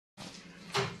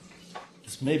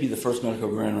maybe the first medical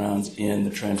grand rounds in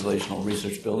the Translational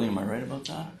Research Building. Am I right about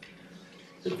that?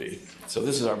 Could be. So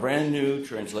this is our brand new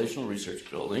Translational Research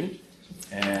Building,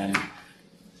 and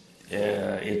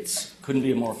it couldn't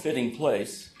be a more fitting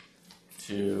place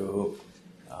to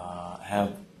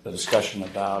have a discussion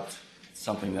about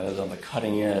something that is on the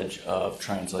cutting edge of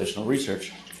translational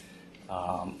research,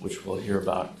 which we'll hear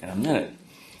about in a minute.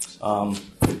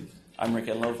 I'm Rick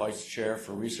Enlow, Vice Chair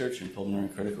for Research in Pulmonary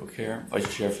and Critical Care,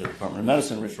 Vice Chair for the Department of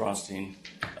Medicine. Rich Rothstein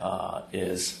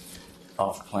is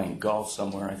off playing golf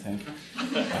somewhere, I think.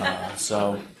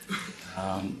 So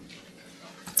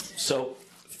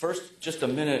first, just a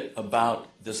minute about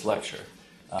this lecture.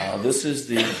 This is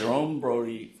the Jerome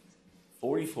Brody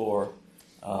 44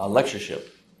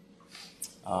 lectureship,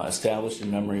 established in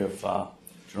memory of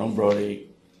Jerome Brody,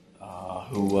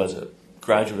 who was a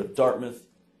graduate of Dartmouth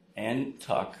and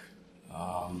Tuck.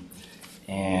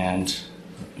 And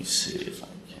let me see if I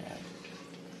can.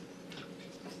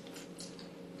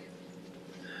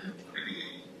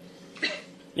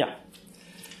 Yeah.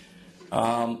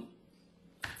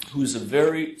 Who's a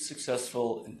very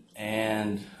successful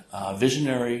and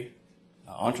visionary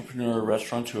entrepreneur,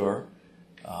 restaurateur.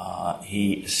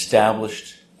 He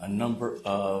established a number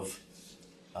of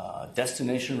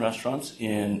destination restaurants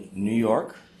in New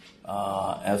York,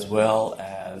 as well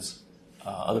as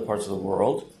other parts of the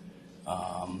world.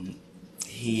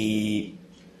 He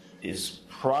is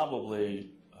probably,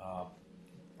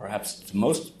 perhaps to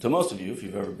most of you, if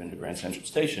you've ever been to Grand Central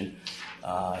Station,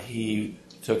 he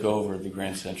took over the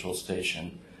Grand Central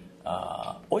Station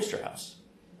Oyster House,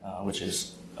 which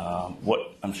is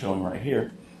what I'm showing right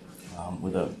here,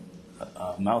 with a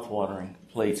mouth-watering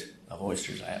plate of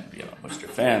oysters. I happen to be an oyster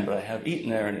fan, but I have eaten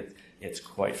there, and it's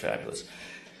quite fabulous.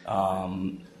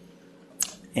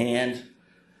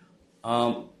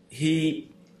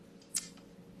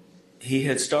 He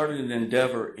had started an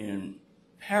endeavor in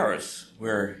Paris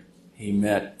where he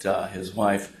met his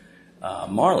wife,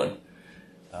 Marlon,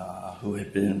 who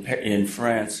had been in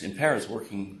Paris,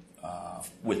 working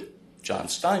with John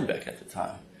Steinbeck at the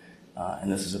time.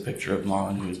 And this is a picture of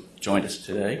Marlon, who's joined us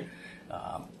today,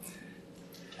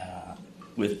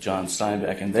 with John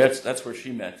Steinbeck. And that's where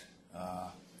she met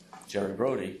Jerry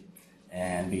Brody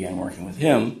and began working with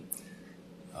him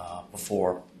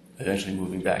before eventually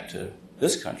moving back to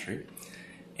this country.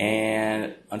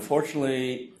 And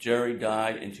unfortunately, Jerry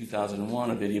died in 2001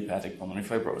 of idiopathic pulmonary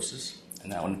fibrosis.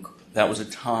 And that was a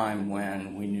time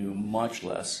when we knew much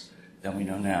less than we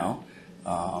know now,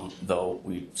 though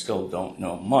we still don't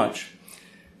know much.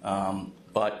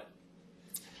 But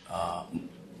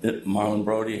Marlon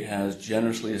Brody has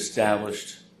generously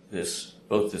established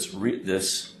both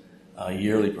this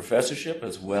yearly professorship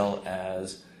as well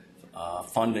as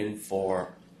funding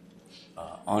for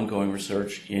ongoing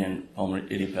research in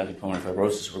idiopathic pulmonary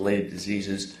fibrosis, related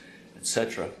diseases,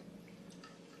 etc.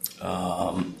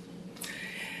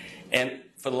 And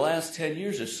for the last 10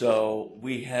 years or so,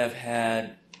 we have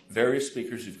had various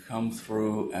speakers who've come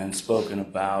through and spoken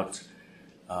about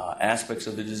aspects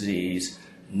of the disease,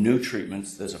 new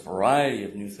treatments. There's a variety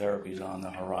of new therapies on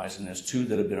the horizon. There's 2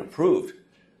 that have been approved.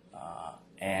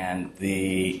 And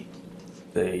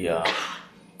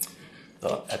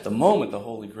at the moment, the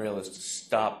holy grail is to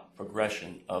stop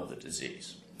progression of the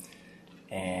disease.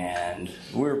 And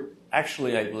we're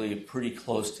actually, I believe, pretty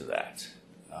close to that.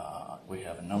 We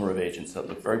have a number of agents that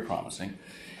look very promising.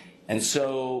 And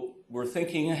so we're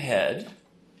thinking ahead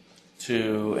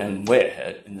and way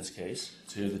ahead in this case,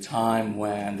 to the time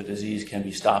when the disease can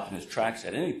be stopped in its tracks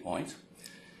at any point.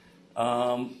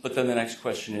 But then the next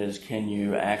question is, can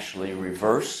you actually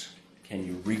reverse? Can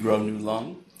you regrow new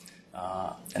lung?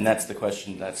 And that's the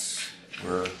question that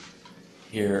we're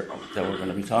going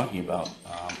to be talking about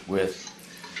with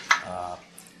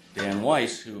Dan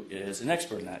Weiss, who is an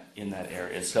expert in that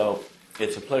area. So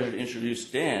it's a pleasure to introduce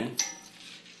Dan,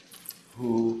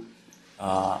 who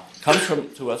comes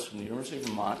to us from the University of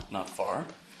Vermont, not far,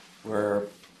 where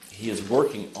he is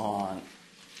working on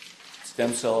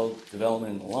stem cell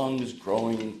development in the lungs,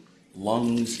 growing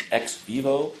lungs ex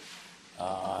vivo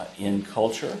in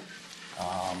culture.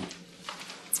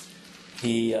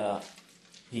 He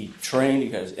trained, he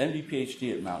got his MD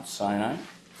PhD at Mount Sinai,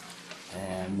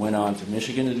 and went on to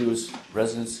Michigan to do his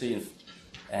residency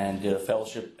and did a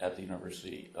fellowship at the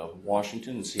University of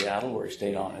Washington in Seattle, where he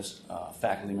stayed on as a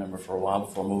faculty member for a while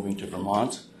before moving to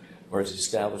Vermont, where he's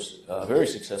established a very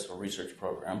successful research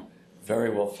program, very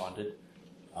well funded,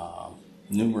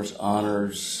 numerous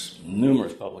honors,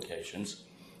 numerous publications,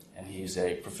 and he's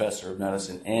a professor of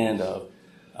medicine and of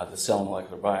the cell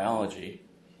molecular biology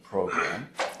program.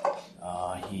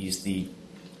 He's the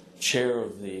chair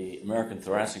of the American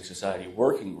Thoracic Society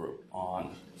Working Group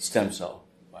on stem cell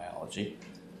biology,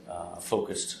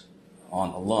 focused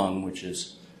on the lung, which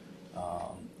is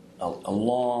a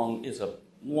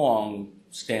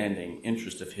long-standing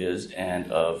interest of his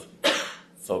and of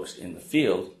folks in the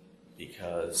field,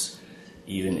 because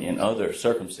even in other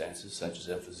circumstances, such as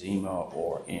emphysema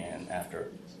or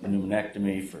after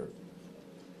pneumonectomy for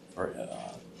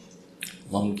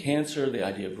lung cancer, the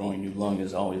idea of growing new lung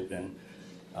has always been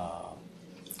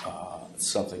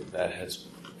something that has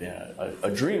been a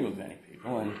dream of many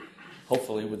people, and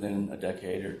hopefully within a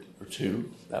decade or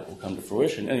two that will come to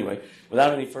fruition. Anyway,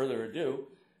 without any further ado,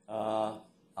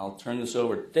 I'll turn this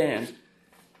over to Dan,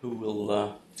 who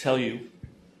will tell you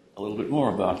a little bit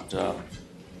more about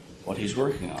what he's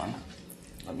working on.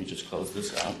 Let me just close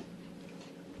this out.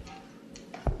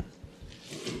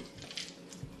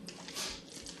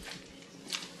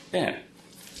 Dan.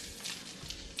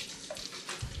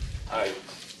 Hi.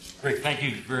 Rick, thank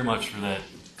you very much for that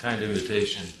kind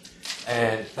invitation.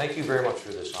 And thank you very much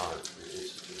for this honor.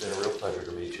 It's been a real pleasure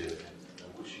to meet you. And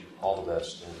I wish you all the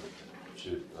best in the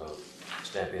pursuit of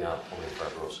stamping out pulmonary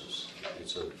fibrosis.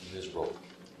 It's a miserable,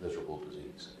 miserable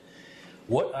disease.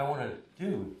 What I want to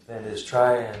do then is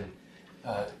try and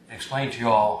explain to you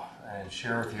all and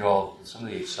share with you all some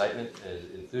of the excitement and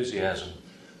enthusiasm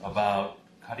about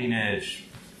cutting-edge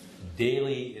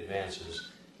daily advances,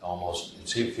 almost,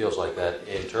 it feels like that,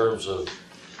 in terms of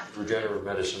regenerative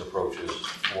medicine approaches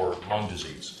for lung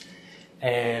disease.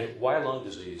 And why lung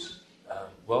disease?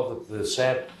 Well, the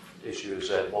sad issue is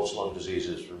that most lung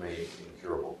diseases remain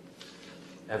incurable.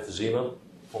 Emphysema,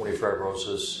 pulmonary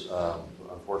fibrosis,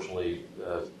 unfortunately,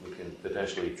 we can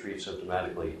potentially treat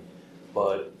symptomatically,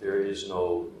 but there is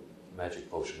no magic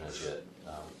potion as yet,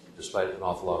 despite an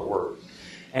awful lot of work.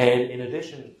 And in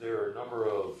addition, there are a number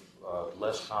of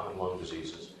less common lung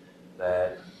diseases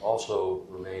that also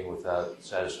remain without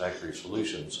satisfactory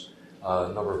solutions.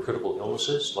 A number of critical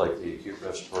illnesses, like the acute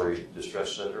respiratory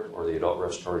distress syndrome or the adult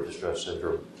respiratory distress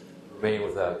syndrome, remain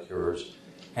without cures.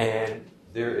 And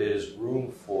there is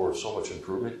room for so much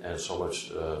improvement and so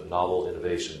much novel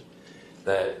innovation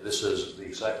that this is the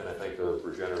excitement, I think, of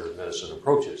regenerative medicine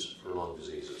approaches for lung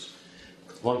diseases.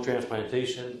 Lung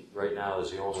transplantation right now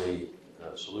is the only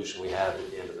solution we have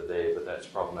at the end of the day, but that's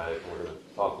problematic, and we're going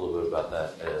to talk a little bit about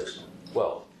that as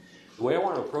well. The way I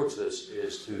want to approach this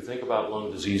is to think about lung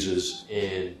diseases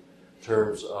in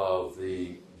terms of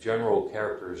the general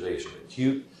characterization.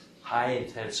 Acute,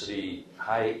 high-intensity,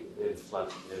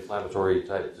 high-inflammatory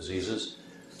type diseases,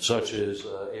 such as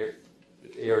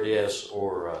ARDS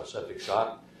or septic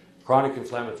shock. Chronic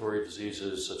inflammatory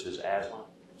diseases, such as asthma,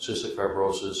 cystic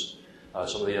fibrosis,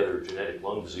 some of the other genetic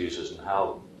lung diseases, and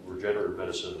how regenerative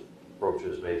medicine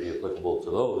approaches may be applicable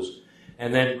to those.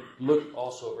 And then look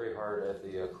also very hard at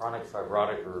the chronic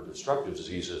fibrotic or destructive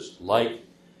diseases like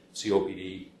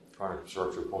COPD, chronic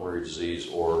obstructive pulmonary disease,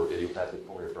 or idiopathic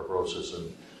pulmonary fibrosis,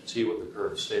 and see what the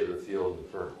current state of the field and the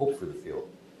current hope for the field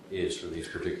is for these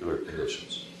particular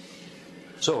conditions.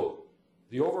 So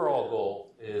the overall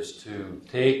goal is to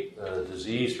take a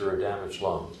diseased or a damaged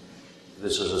lung.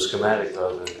 This is a schematic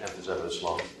of an emphysematous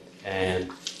lung,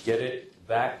 and get it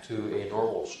back to a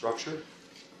normal structure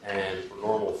and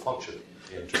normal function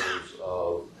in terms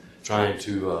of trying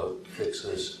to fix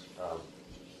this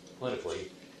clinically,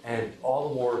 and all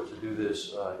the more to do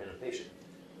this in a patient,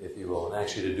 if you will, and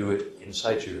actually to do it in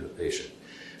situ in a patient.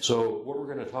 So what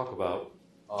we're going to talk about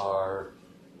are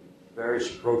various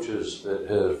approaches that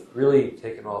have really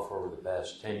taken off over the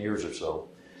past 10 years or so,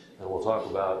 and we'll talk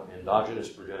about endogenous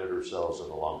progenitor cells in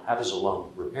the lung. How does the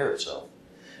lung repair itself?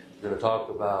 We're going to talk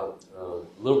about a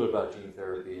little bit about gene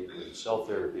therapy and cell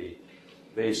therapy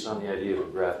based on the idea of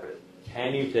engraftment.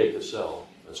 Can you take a cell,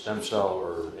 a stem cell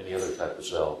or any other type of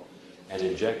cell, and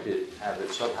inject it and have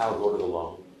it somehow go to the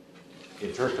lung,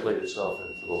 intercalate itself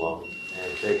into the lung,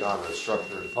 and take on a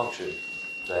structure and function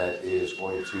that is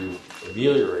going to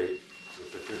ameliorate the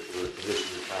particular condition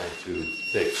you're trying to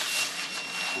fix?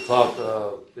 We'll talk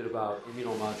a bit about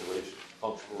immunomodulation,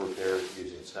 functional repair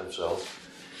using stem cells.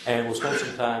 And we'll spend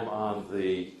some time on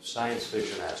the science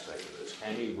fiction aspect of this.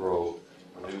 Can you grow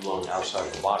a new lung outside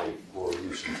of the body for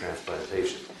use in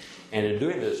transplantation? And in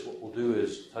doing this, what we'll do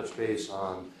is touch base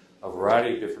on a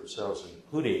variety of different cells,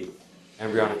 including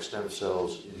embryonic stem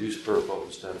cells, induced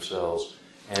pluripotent stem cells,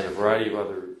 and a variety of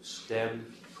other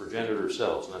stem progenitor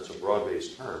cells, and that's a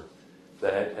broad-based term,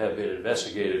 that have been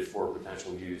investigated for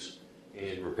potential use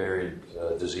in repairing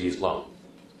diseased lung.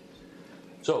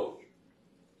 So,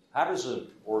 how does an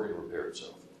organ repair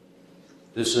itself?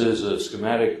 This is a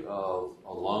schematic of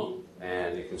a lung,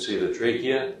 and you can see the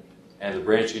trachea and the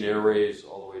branching airways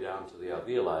all the way down to the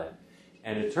alveoli.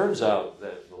 And it turns out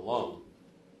that the lung,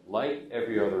 like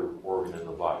every other organ in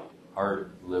the body,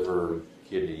 heart, liver,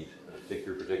 kidney, pick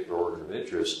your particular organ of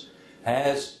interest,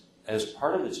 has, as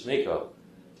part of its makeup,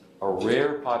 a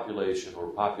rare population or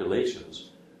populations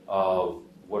of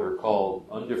what are called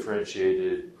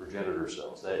undifferentiated progenitor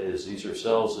cells. That is, these are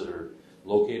cells that are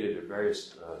located at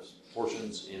various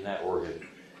portions in that organ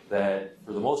that,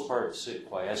 for the most part, sit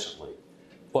quiescently.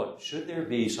 But should there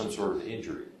be some sort of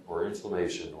injury or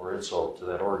inflammation or insult to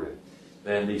that organ,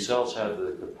 then these cells have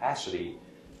the capacity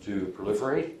to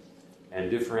proliferate and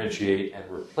differentiate and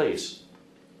replace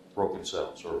broken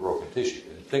cells or broken tissue.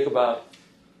 And think about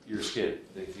your skin.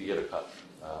 If you get a cut,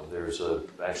 there's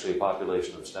actually a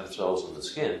population of stem cells in the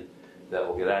skin that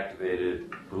will get activated,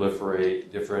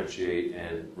 proliferate, differentiate,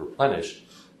 and replenish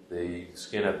the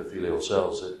skin epithelial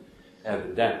cells that have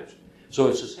been damaged. So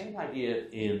it's the same idea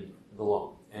in the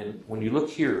lung. And when you look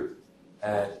here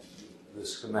at the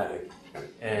schematic,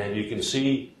 and you can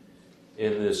see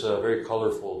in this very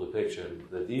colorful depiction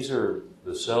that these are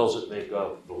the cells that make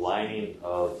up the lining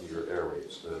of your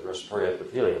airways, the respiratory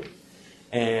epithelium.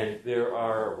 And there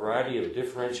are a variety of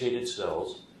differentiated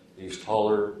cells, these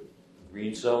taller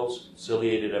green cells,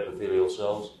 ciliated epithelial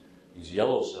cells, these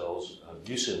yellow cells,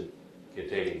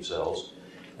 mucin-containing cells,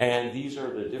 and these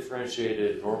are the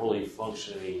differentiated, normally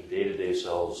functioning day-to-day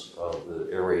cells of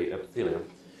the airway epithelium.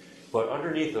 But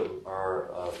underneath them are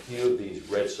a few of these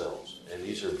red cells, and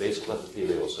these are basal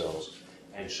epithelial cells.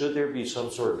 And should there be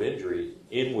some sort of injury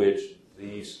in which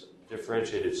these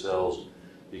differentiated cells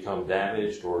become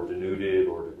damaged or denuded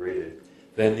or degraded,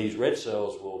 then these red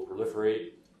cells will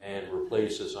proliferate and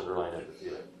replace this underlying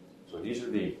epithelium. So these are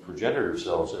the progenitor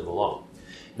cells in the lung.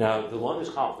 Now, the lung is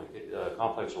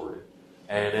complex organ,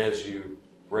 and as you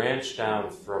branch down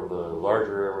from the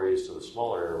larger airways to the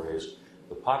smaller airways,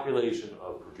 the population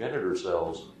of progenitor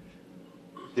cells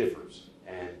differs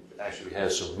and actually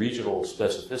has some regional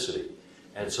specificity.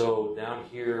 And so down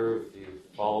here, if you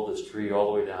follow this tree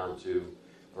all the way down to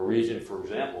a region, for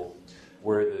example,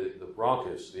 where the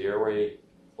bronchus, the airway,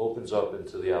 opens up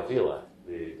into the alveoli,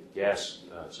 the gas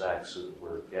sacs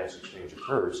where gas exchange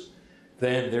occurs,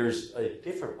 then there's a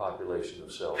different population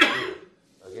of cells here,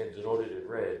 again denoted in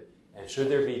red. And should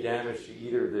there be damage to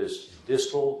either this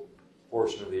distal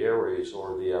portion of the airways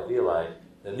or the alveoli,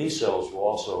 then these cells will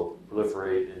also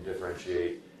proliferate and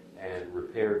differentiate and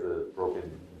repair the broken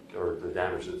or the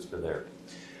damage that's been there.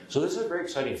 So this is a very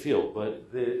exciting field,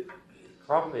 but the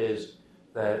problem is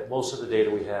that most of the data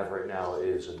we have right now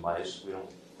is in mice. We don't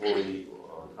fully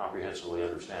or comprehensively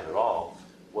understand at all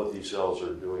what these cells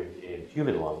are doing in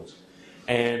human lungs.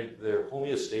 And their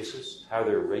homeostasis, how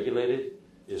they're regulated,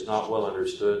 is not well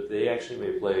understood. They actually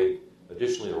may play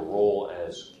additionally a role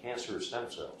as cancer stem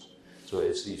cells. So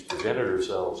it's these progenitor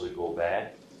cells that go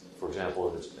bad, for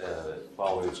example,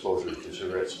 following exposure to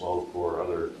cigarette smoke or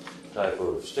other type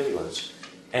of stimulants,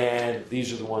 and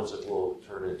these are the ones that will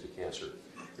turn into cancer.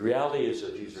 The reality is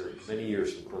that these are many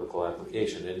years from clinical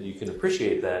application, and you can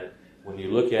appreciate that when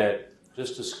you look at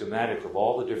just a schematic of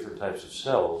all the different types of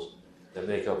cells that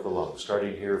make up the lung,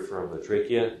 starting here from the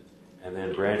trachea and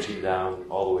then branching down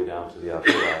all the way down to the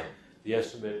alveoli. The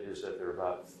estimate is that there are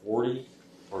about 40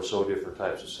 or so different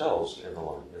types of cells in the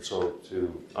lung. And so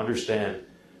to understand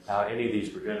how any of these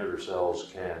progenitor cells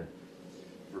can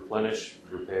replenish,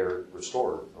 repair,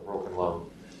 restore a broken lung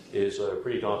is a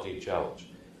pretty daunting challenge.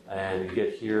 And you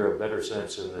get here a better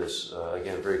sense in this,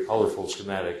 again, very colorful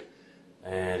schematic,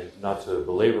 and not to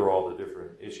belabor all the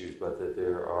different issues, but that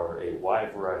there are a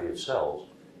wide variety of cells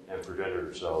and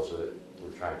progenitor cells that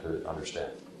we're trying to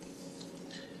understand.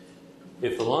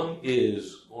 If the lung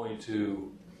is going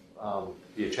to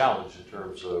be a challenge in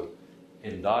terms of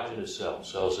endogenous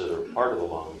cells that are part of the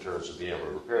lung in terms of being able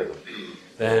to repair them,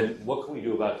 then what can we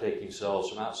do about taking cells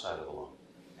from outside of the lung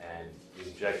and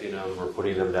injecting them or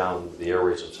putting them down the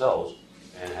airways themselves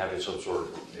and having some sort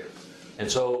of repair? And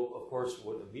so, of course,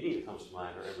 what immediately comes to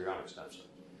mind are embryonic stem cells.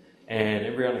 And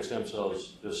embryonic stem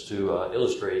cells, just to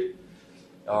illustrate,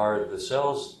 are the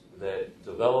cells that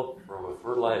develop from a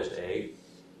fertilized egg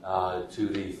to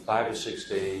the 5 to 6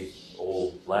 day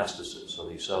old blastocyst. So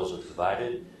these cells are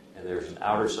divided, and there's an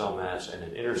outer cell mass and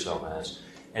an inner cell mass.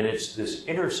 And it's this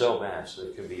inner cell mass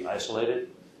that can be isolated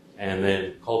and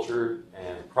then cultured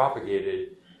and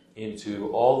propagated into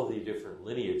all of the different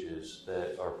lineages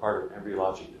that are part of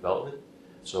embryologic development.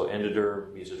 So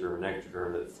endoderm, mesoderm, and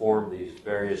ectoderm that form these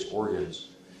various organs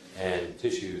and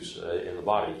tissues in the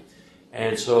body.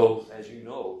 And so, as you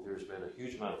know, there's been a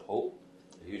huge amount of hope,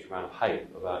 a huge amount of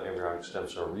hype about embryonic stem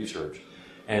cell research.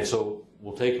 And so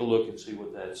we'll take a look and see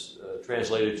what that's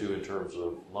translated to in terms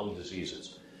of lung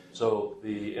diseases. So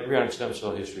the embryonic stem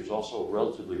cell history is also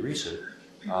relatively recent.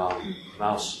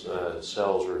 Mouse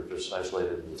cells are just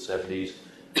isolated in the 70s.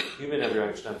 Human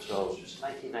embryonic stem cells just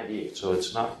 1998, so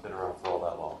it's not been around for all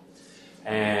that long.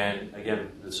 And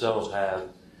again, the cells have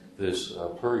this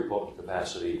pluripotent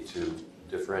capacity to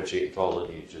differentiate into all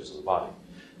lineages of the body.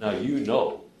 Now, you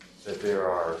know that there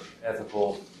are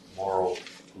ethical, moral,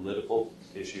 political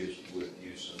issues with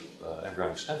use of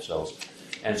embryonic stem cells.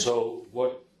 And so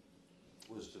what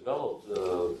was developed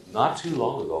not too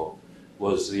long ago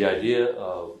was the idea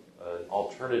of an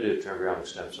alternative to embryonic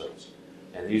stem cells.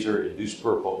 And these are induced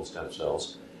pluripotent stem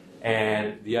cells.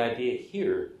 And the idea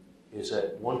here is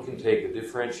that one can take a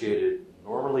differentiated,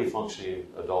 normally functioning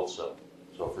adult cell.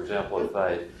 So for example, if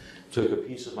I took a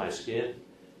piece of my skin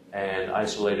and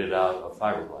isolated out a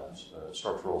fibroblast, a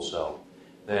structural cell,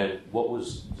 then what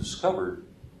was discovered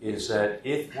is that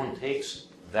if one takes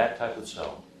that type of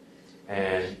cell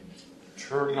and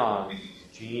turned on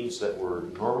genes that were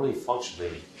normally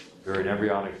functioning during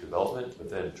embryonic development, but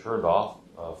then turned off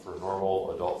for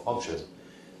normal adult function,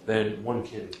 then one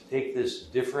can take this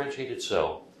differentiated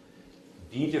cell,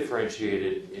 de-differentiate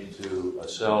it into a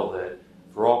cell that,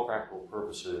 for all practical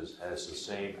purposes, has the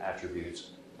same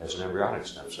attributes as an embryonic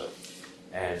stem cell.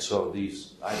 And so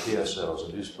these iPS cells,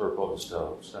 induced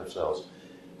pluripotent stem cells,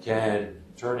 can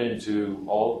turn into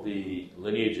all the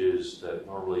lineages that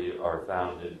normally are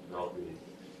found in developing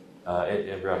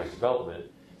embryonic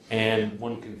development, and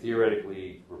one can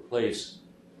theoretically replace,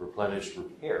 replenish,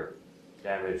 repair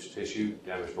damaged tissue,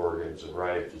 damaged organs, a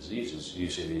variety of diseases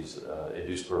using these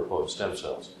induced pluripotent stem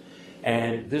cells.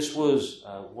 And this was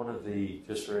one of the,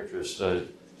 just for interest,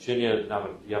 Shinya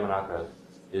Yamanaka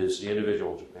is the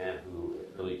individual in Japan who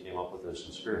really came up with this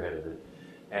and spearheaded it.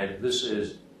 And this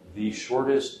is the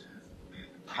shortest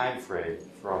time frame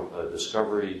from a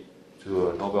discovery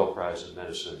to a Nobel Prize in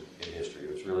medicine in history.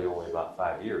 It was really only about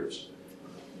 5 years,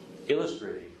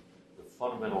 illustrating the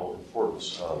fundamental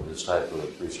importance of this type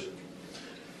of research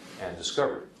and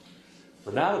discovery.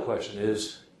 But now the question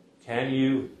is, can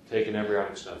you take an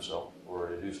embryonic stem cell or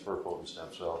an induced pluripotent stem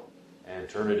cell and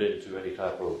turn it into any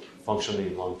type of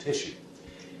functioning lung tissue?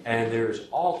 And there's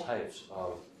all types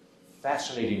of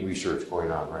fascinating research going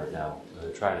on right now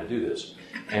trying to do this.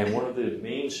 And one of the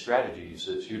main strategies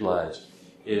that's utilized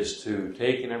is to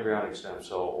take an embryonic stem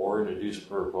cell or an induced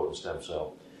pluripotent stem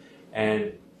cell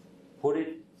and put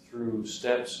it through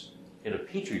steps in a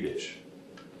petri dish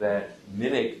that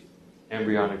mimic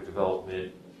embryonic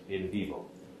development in vivo.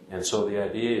 And so the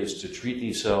idea is to treat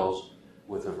these cells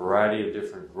with a variety of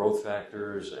different growth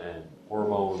factors and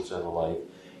hormones and the like,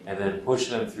 and then push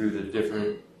them through the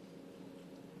different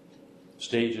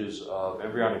stages of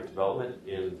embryonic development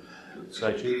in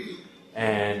situ.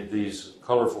 And these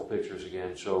colorful pictures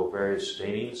again show various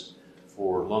stainings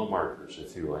for lung markers,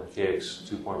 if you will. NKX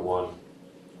 2.1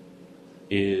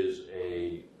 is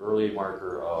an early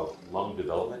marker of lung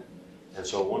development. And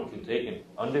so one can take an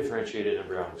undifferentiated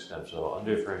embryonic stem cell,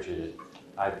 undifferentiated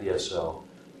iPS cell,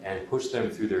 and push them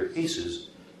through their paces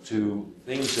to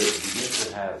things that begin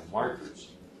to have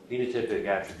markers, phenotypic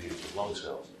attributes of lung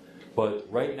cells. But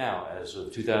right now, as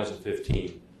of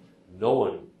 2015, no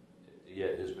one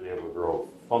yet has been able to grow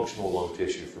functional lung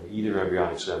tissue from either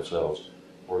embryonic stem cells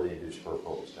or the induced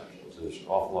pluripotent stem cells. There's an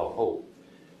awful lot of hope,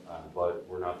 but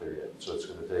we're not there yet. So it's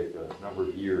going to take a number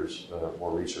of years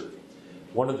more research.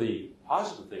 One of the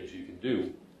positive things you can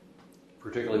do,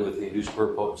 particularly with the induced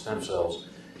pluripotent stem cells,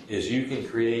 is you can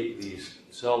create these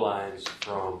cell lines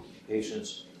from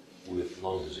patients with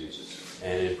lung diseases.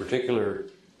 And in particular,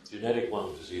 genetic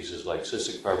lung diseases like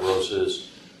cystic fibrosis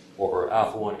or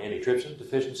alpha-1 antitrypsin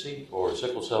deficiency or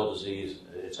sickle cell disease,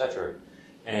 etc.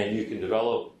 And you can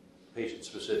develop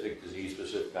patient-specific,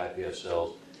 disease-specific iPS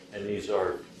cells. And these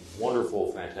are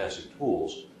wonderful, fantastic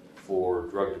tools for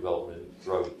drug development,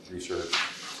 drug research,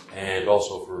 and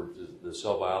also for the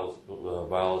cell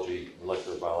biology,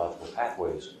 molecular biological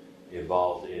pathways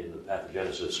involved in the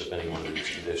pathogenesis of any one of these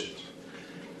conditions.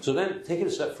 So then take it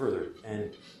a step further,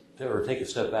 or take a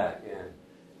step back,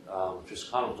 and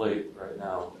just contemplate right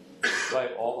now,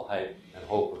 despite all the hype and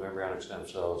hope of embryonic stem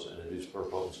cells and induced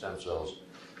pluripotent stem cells,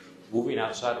 moving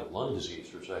outside of lung disease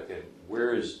for a second,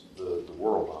 where is the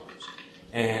world on this?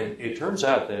 And it turns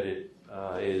out that it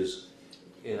is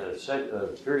in a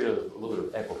period of a little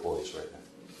bit of equipoise right now.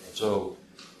 And so,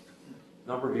 a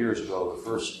number of years ago, the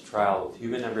first trial of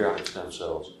human embryonic stem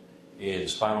cells in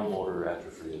spinal motor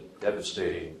atrophy, a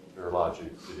devastating neurologic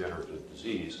degenerative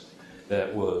disease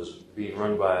that was being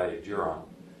run by Geron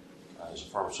as a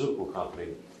pharmaceutical company,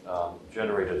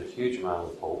 generated a huge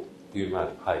amount of hope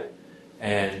pneumatic pipe.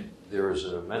 And there was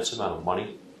an immense amount of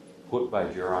money put by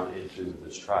Geron into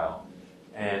this trial,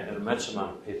 and an immense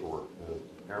amount of paperwork.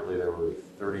 Apparently there were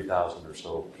 30,000 or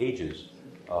so pages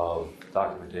of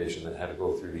documentation that had to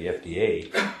go through the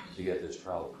FDA to get this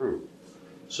trial approved.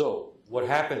 So what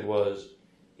happened was,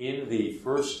 in the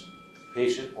first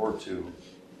patient or two,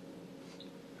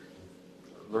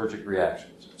 allergic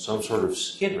reactions, some sort of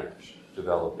skin rash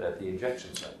developed at the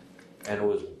injection site. And it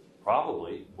was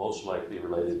probably most likely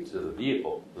related to the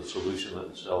vehicle, the solution that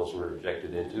the cells were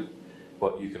injected into.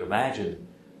 But you can imagine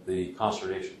the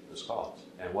consternation this caused.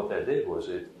 And what that did was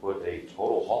it put a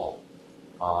total halt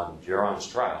on Geron's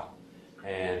trial.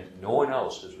 And no one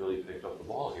else has really picked up the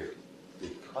ball here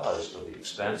because of the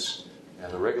expense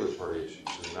and the regulatory issues,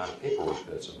 the amount of paperwork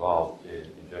that's involved in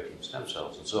injecting stem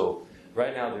cells. And so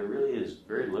right now there really is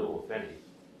very little, if any,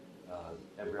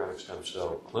 embryonic stem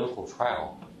cell clinical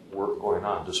trial work going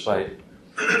on, despite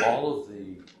all of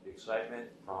the excitement,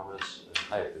 promise, and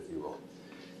hype, if you will.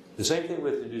 The same thing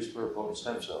with induced pluripotent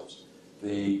stem cells.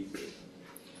 The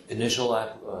initial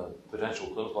potential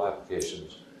clinical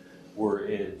applications were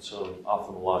in some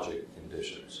ophthalmologic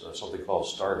conditions, something called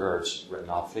Stargardt's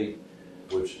retinopathy,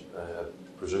 which I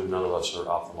presume none of us are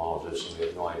ophthalmologists and we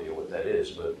have no idea what that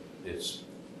is, but it's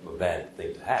a bad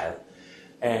thing to have.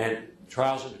 And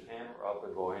trials in Japan are up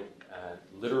and going.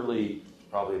 Literally,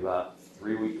 probably about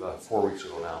 4 weeks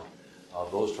ago now,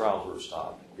 those trials were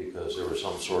stopped because there was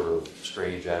some sort of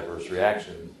strange adverse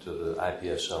reaction to the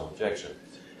iPS cell injection.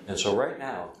 And so right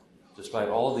now, despite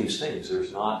all of these things,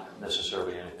 there's not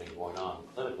necessarily anything going on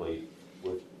clinically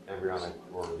with embryonic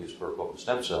or induced pluripotent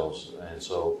stem cells. And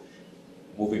so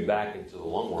moving back into the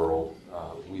lung world,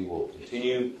 we will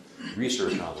continue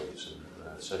research on these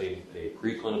and setting a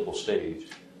preclinical stage,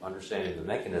 understanding the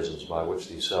mechanisms by which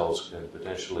these cells can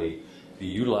potentially be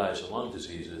utilized in lung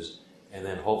diseases, and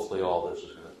then hopefully all this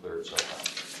is going to clear itself out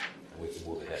and we can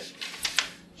move ahead.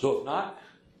 So if not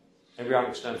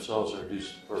embryonic stem cells or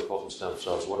induced pluripotent stem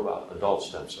cells, what about adult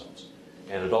stem cells?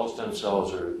 And adult stem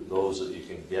cells are those that you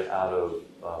can get out of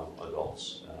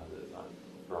adults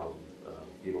from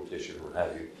fetal tissue or what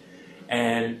have you,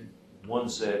 and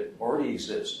ones that already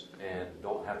exist and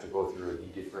don't have to go through a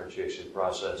dedifferentiation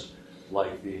process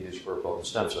like the induced pluripotent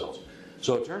stem cells.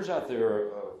 So it turns out there are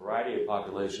a variety of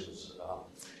populations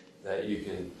that you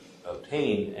can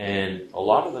obtain, and a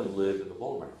lot of them live in the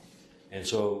bone marrow. And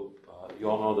so you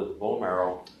all know that the bone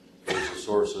marrow is the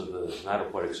source of the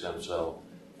hematopoietic stem cell,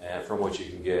 from which you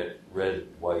can get red,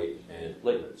 white, and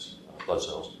platelets, blood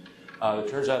cells. It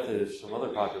turns out that there's some other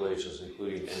populations,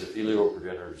 including endothelial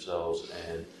progenitor cells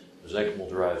and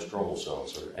mesenchymal-derived stromal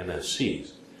cells, or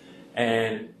MSCs.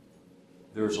 And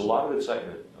there was a lot of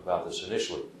excitement about this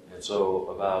initially. And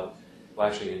so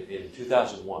in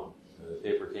 2001, a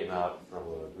paper came out from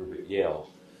a group at Yale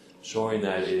showing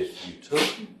that if you took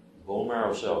bone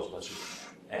marrow cells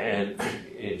and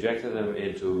injected them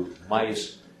into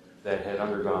mice that had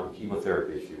undergone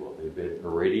chemotherapy, if you will, they'd been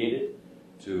irradiated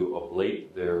to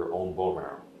ablate their own bone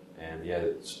marrow. And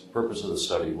the purpose of the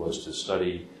study was to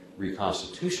study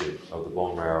reconstitution of the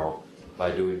bone marrow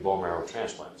by doing bone marrow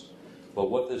transplants. But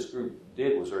what this group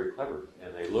did was very clever,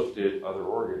 and they looked at other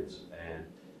organs and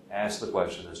asked the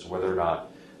question as to whether or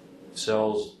not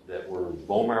cells that were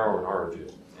bone marrow in origin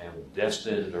and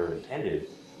destined or intended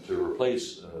to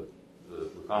replace the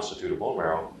reconstituted bone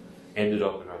marrow ended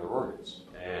up in other organs.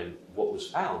 And what was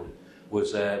found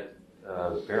was that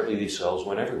apparently these cells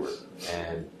went everywhere,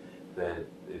 and then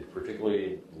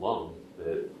particularly lung,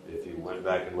 that if you went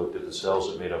back and looked at the cells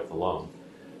that made up the lung,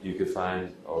 you could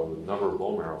find a number of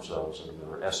bone marrow cells, and there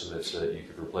were estimates that you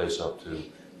could replace up to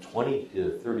 20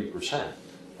 to 30%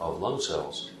 of lung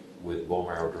cells with bone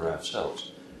marrow-derived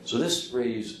cells. So this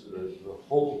raised the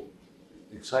whole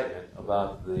excitement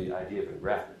about the idea of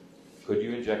engraftment. Could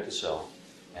you inject a cell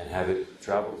and have it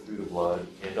travel through the blood,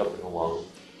 end up in the lung,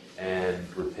 and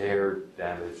repair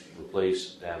damaged,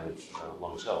 replace damaged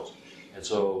lung cells? And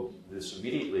so this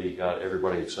immediately got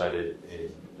everybody excited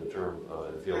in the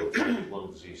field of chronic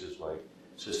lung diseases like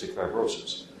cystic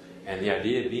fibrosis. And the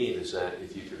idea being is that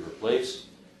if you could replace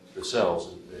the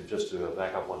cells, and just to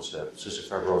back up one step, cystic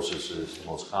fibrosis is the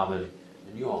most common,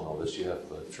 and you all know this, you have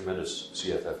a tremendous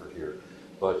CF effort here,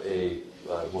 but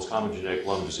most common genetic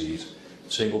lung disease,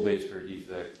 single base pair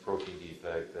defect, protein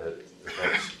defect that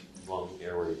affects lung,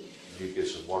 airway,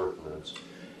 mucus, and water clearance.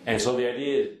 And so the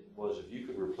idea was if you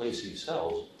could replace these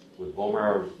cells with bone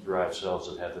marrow-derived cells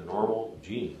that had the normal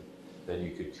gene, then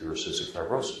you could cure cystic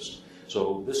fibrosis.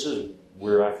 So this is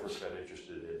where I first got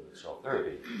interested in cell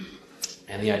therapy.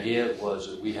 And the idea was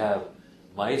that we have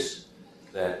mice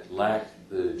that lack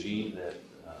the gene that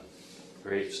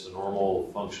creates the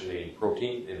normal functioning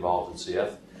protein involved in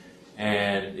CF.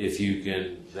 And if you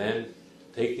can then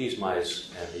take these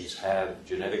mice, and these have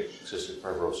genetic cystic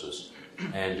fibrosis,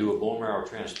 and do a bone marrow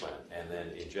transplant, and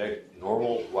then inject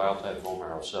normal wild-type bone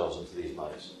marrow cells into these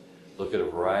mice, look at a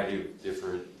variety of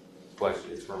different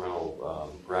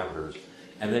experimental parameters,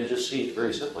 and then just see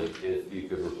very simply if you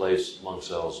could replace lung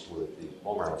cells with the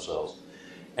bone marrow cells.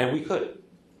 And we could.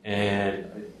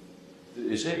 And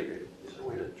is there a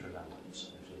way to turn that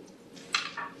lights?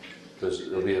 Because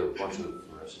there'll be a bunch of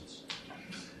fluorescence.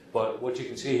 But what you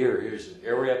can see here, here's an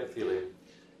airway epithelium,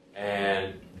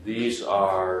 and these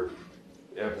are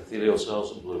epithelial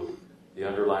cells in blue, the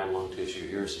underlying lung tissue.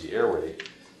 Here's the airway.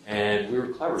 And we were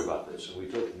clever about this. And we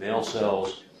took male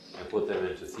cells and put them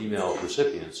into female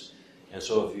recipients. And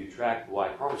so if you track the Y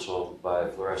chromosome by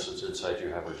fluorescence in situ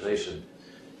hybridization,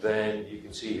 then you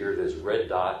can see here this red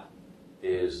dot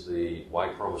is the Y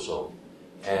chromosome.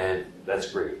 And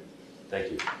that's great.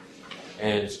 Thank you.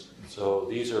 And so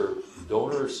these are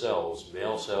donor cells,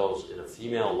 male cells in a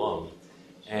female lung.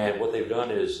 And what they've done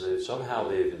is somehow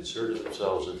they've inserted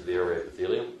themselves into the airway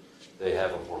epithelium. They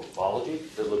have a morphology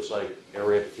that looks like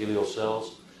airway epithelial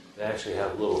cells. They actually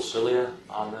have little cilia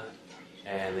on them,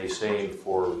 and they stain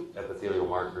for epithelial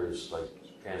markers like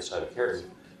pancytokeratin.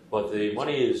 But the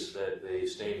money is that they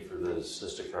stain for the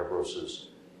cystic fibrosis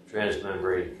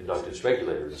transmembrane conductance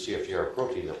regulator, the CFTR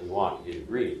protein that we want in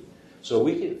green. So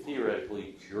we can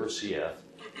theoretically cure CF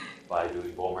by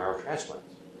doing bone marrow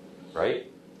transplants, right?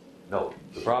 No.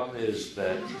 The problem is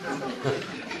that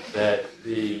that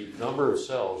the number of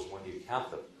cells, when you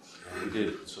count them, and we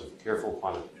did some careful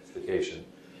quantification,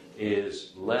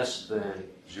 is less than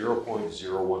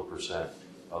 0.01%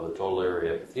 of the total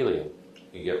area epithelium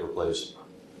can get replaced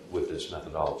with this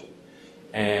methodology.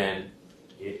 And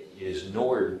it is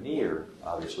nowhere near,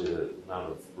 obviously, the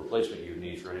amount of replacement you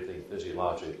need for anything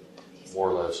physiologic, more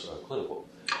or less clinical.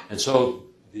 And so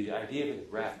the idea of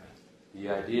engraftment, the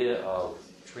idea of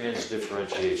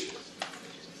transdifferentiation,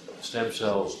 stem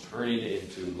cells turning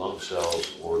into lung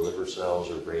cells or liver cells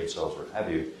or brain cells or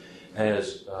have you,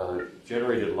 has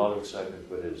generated a lot of excitement,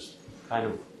 but has kind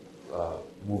of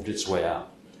moved its way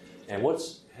out. And what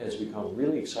has become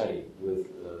really exciting with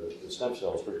the stem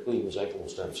cells, particularly mesenchymal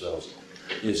stem cells,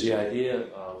 is the idea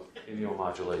of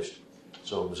immunomodulation.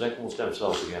 So mesenchymal stem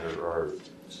cells, again, are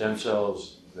stem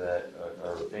cells that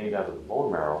are obtained out of the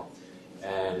bone marrow,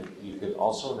 and you can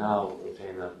also now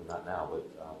obtain them, not now, but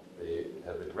they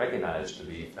have been recognized to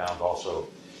be found also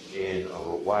in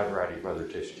a wide variety of other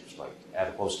tissues, like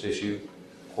adipose tissue,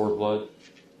 cord blood,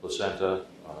 placenta,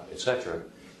 etc.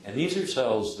 And these are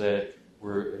cells that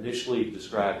were initially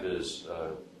described as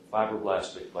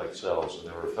fibroblastic-like cells, and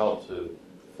they were felt to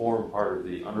form part of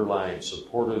the underlying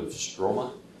supportive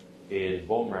stroma in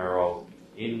bone marrow,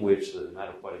 in which the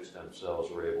hematopoietic stem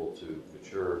cells were able to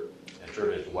mature and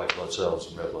turn into white blood cells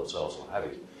and red blood cells and what have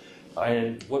you.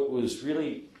 And what was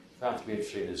really found to be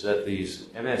interesting is that these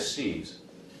MSCs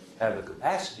have the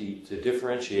capacity to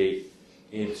differentiate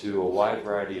into a wide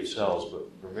variety of cells,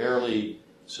 but primarily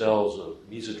cells of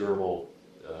mesodermal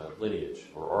lineage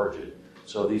or origin.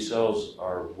 So these cells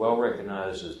are well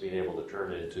recognized as being able to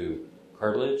turn into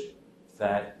cartilage,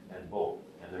 fat, and bone.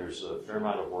 And there's a fair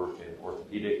amount of work in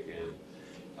orthopedic and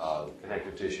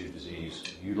connective tissue disease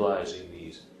utilizing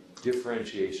these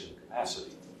differentiation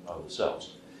capacity of the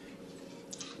cells.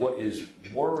 What is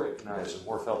more recognized and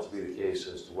more felt to be the case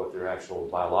as to what their actual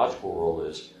biological role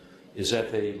is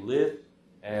that they live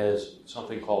as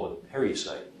something called a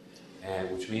pericyte,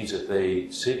 and which means that they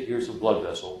sit, here's a blood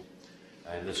vessel,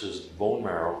 and this is bone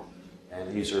marrow,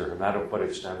 and these are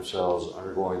hematopoietic stem cells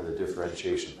undergoing the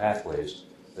differentiation pathways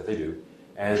that they do.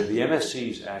 And the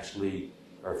MSCs actually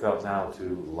are felt now to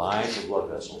line the blood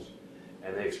vessels,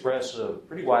 and they express a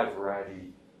pretty wide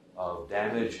variety of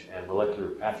damage and molecular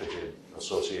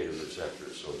pathogen-associated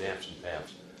receptors, so DAMPs and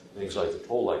PAMPs, things like the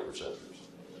toll-like receptors,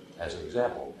 as an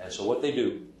example. And so what they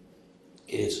do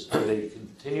is they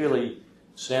continually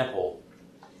sample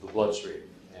the bloodstream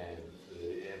and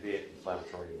the ambient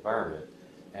inflammatory environment,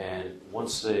 and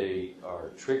once they are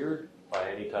triggered by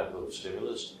any type of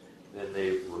stimulus, then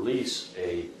they release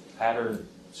a patterned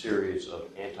series of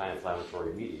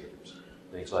anti-inflammatory mediators,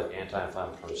 things like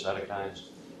anti-inflammatory cytokines,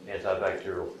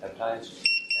 antibacterial peptides,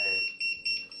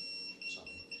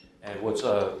 and what's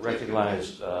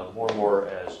recognized more and more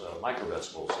as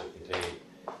microvesicles that contain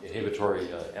inhibitory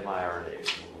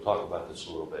miRNAs. And we'll talk about this a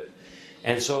little bit.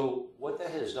 And so what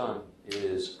that has done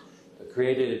is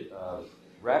created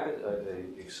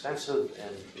extensive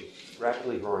and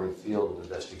rapidly growing field of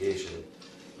investigation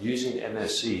using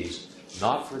MSCs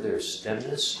not for their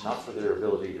stemness, not for their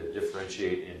ability to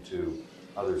differentiate into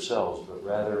other cells, but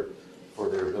rather for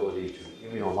their ability to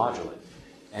immunomodulate.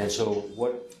 And so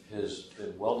what has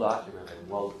been well documented and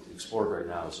well explored right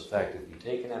now is the fact that if you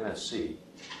take an MSC,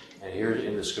 and here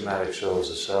in the schematic shows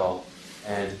a cell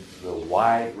and the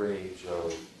wide range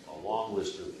of a long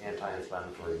list of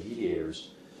anti-inflammatory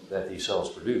mediators that these cells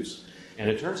produce. And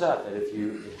it turns out that if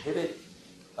you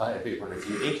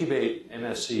incubate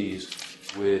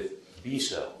MSCs with B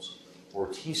cells or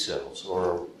T cells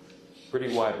or a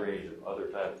pretty wide range of other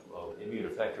type of immune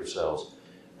effector cells,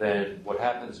 then what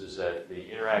happens is that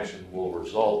the interaction will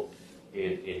result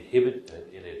in a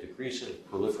decrease in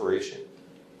proliferation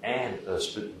and a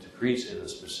decrease in the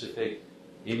specific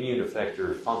immune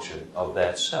effector function of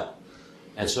that cell.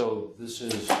 And so this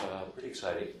is pretty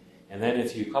exciting. And then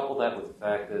if you couple that with the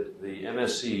fact that the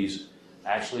MSCs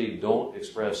actually don't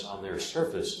express on their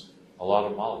surface a lot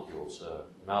of molecules,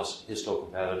 mouse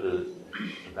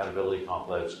histocompatibility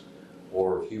complex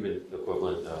or human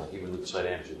equivalent, human leukocyte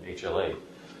antigen, HLA,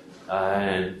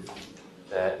 and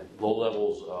that low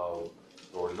levels of,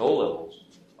 or no levels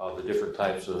of the different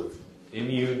types of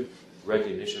immune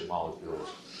recognition molecules.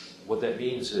 What that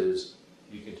means is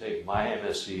you can take my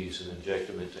MSCs and inject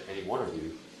them into any one of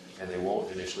you, and they won't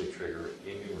initially trigger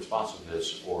immune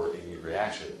responsiveness or immune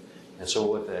reaction. And so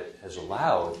what that has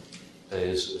allowed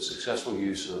is a successful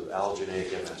use of allogeneic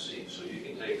MSC. So you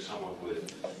can take someone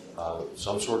with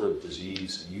some sort of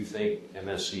disease you think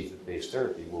MSC-based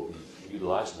therapy will be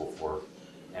utilizable for,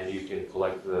 and you can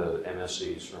collect the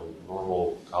MSCs from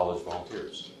normal college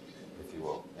volunteers, if you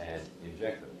will, and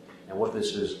inject them. And what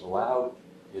this has allowed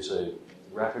is a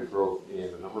rapid growth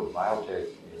in the number of biotech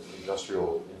and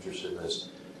industrial interest in this,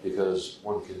 because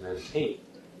one can then take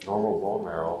normal bone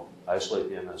marrow, isolate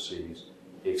the MSCs,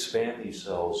 expand these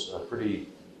cells pretty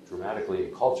dramatically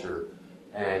in culture,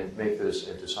 and make this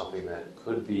into something that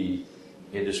could be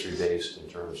industry-based in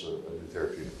terms of a new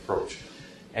therapeutic approach.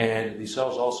 And these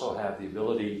cells also have the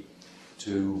ability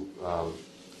to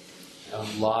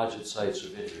lodge at sites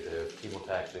of injury. They have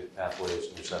chemotactic pathways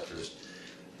and receptors.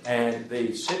 And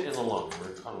they sit in the lung. We're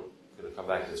going to come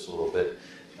back to this a little bit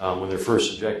when they're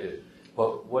first injected.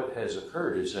 But what has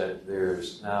occurred is that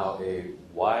there's now a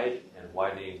wide and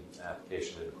widening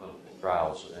application in clinical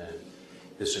trials. And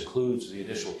this includes the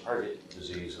initial target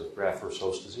disease of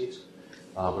graft-versus-host disease,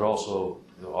 but also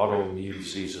autoimmune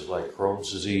diseases like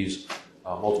Crohn's disease,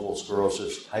 multiple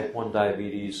sclerosis, type 1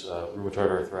 diabetes, rheumatoid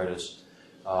arthritis,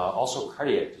 also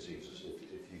cardiac diseases.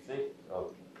 If you think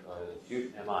of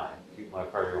acute MI, acute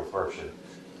myocardial infarction,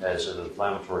 as an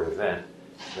inflammatory event,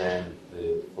 then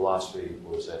the philosophy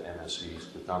was that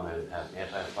MSCs could come in and have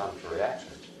anti-inflammatory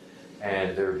action.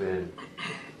 And there have been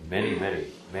many, many,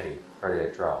 many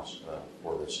cardiac trials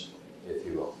for this, if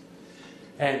you will.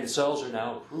 And the cells are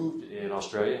now approved in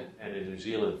Australia and in New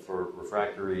Zealand for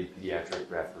refractory pediatric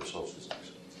graft-versus-host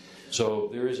disease. So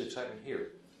there is excitement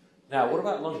here. Now, what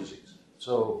about lung disease?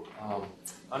 So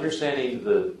understanding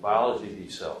the biology of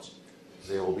these cells,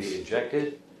 they will be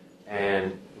injected,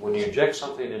 and when you inject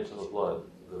something into the blood,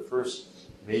 the first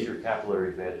major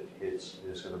capillary bed it hits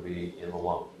is going to be in the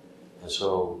lung. And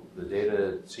so the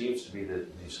data seems to be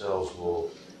that these cells will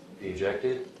be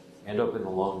injected, end up in the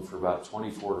lung for about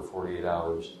 24 to 48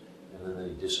 hours, and then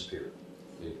they disappear.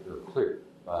 They're cleared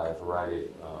by a variety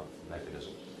of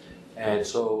mechanisms. And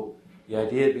so the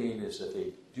idea being is that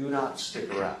they do not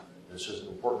stick around. This is an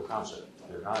important concept.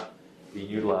 They're not being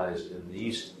utilized in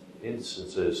these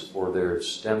instances for their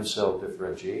stem cell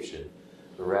differentiation,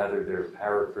 but rather their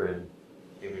paracrine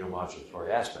immunomodulatory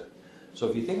aspect. So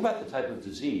if you think about the type of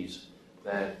disease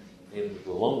that in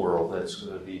the lung world that's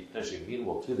going to be potentially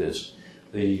amenable to this,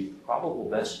 the probable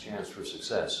best chance for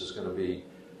success is going to be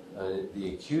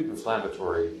the acute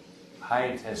inflammatory,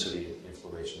 high-intensity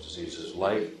inflammation diseases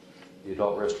like the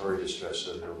adult respiratory distress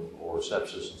syndrome or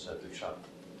sepsis and septic shock.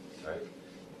 Right?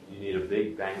 You need a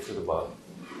big bang for the buck,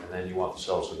 and then you want the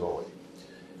cells to go away.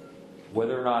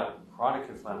 Whether or not chronic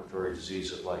inflammatory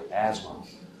diseases like asthma,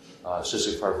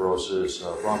 cystic fibrosis,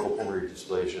 bronchopulmonary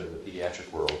dysplasia in the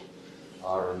pediatric world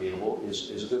are amenable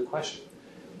is a good question.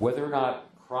 Whether or not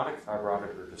chronic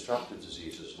fibrotic or disruptive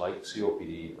diseases like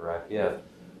COPD or IPF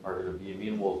are going to be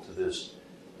amenable to this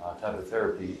type of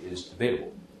therapy is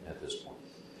debatable at this point.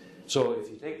 So if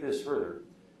you take this further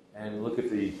and look at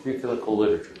the preclinical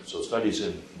literature, so studies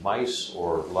in mice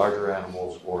or larger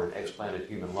animals or in explanted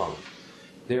human lung,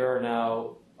 there are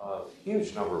now a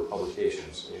huge number of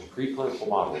publications in preclinical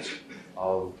models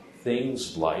of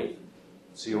things like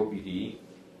COPD,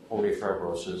 pulmonary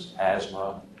fibrosis,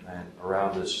 asthma, and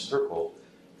around this circle.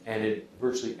 And in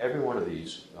virtually every one of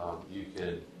these, you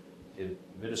can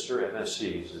administer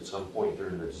MSCs at some point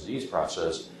during the disease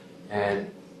process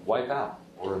and wipe out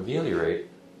or ameliorate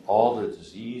all the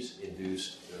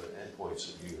disease-induced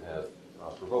endpoints that you have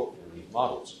provoked in these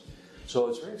models. So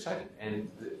it's very exciting. And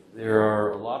there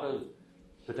are a lot of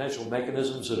potential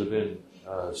mechanisms that have been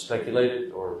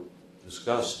speculated or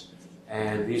discussed,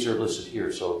 and these are listed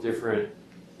here. So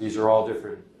these are all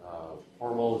different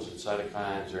hormones and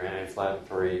cytokines or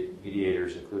anti-inflammatory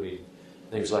mediators, including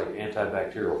things like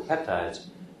antibacterial peptides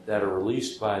that are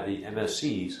released by the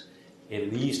MSCs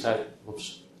in these types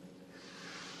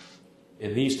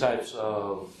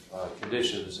of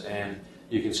conditions. And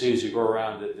you can see as you go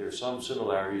around that there's some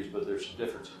similarities, but there's some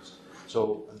differences.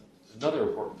 So another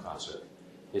important concept,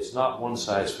 it's not one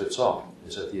size fits all.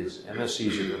 It's that these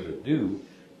MSCs are going to do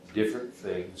different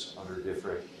things under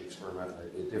different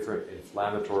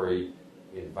inflammatory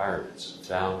environments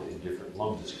found in different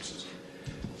lung diseases.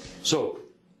 So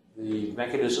the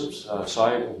mechanisms,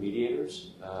 soluble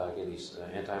mediators, again, these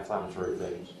anti-inflammatory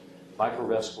things,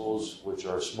 microvesicles, which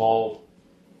are small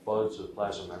buds of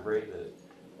plasma membrane that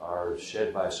are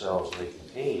shed by cells, and they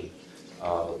contain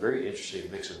a very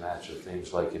interesting mix and match of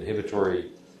things like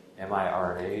inhibitory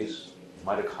miRNAs,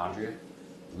 mitochondria,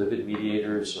 lipid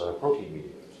mediators, protein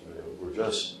mediators. We're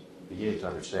just beginning to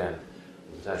understand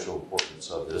the potential importance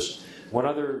of this. One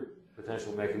other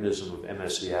potential mechanism of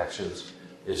MSC actions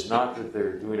is not that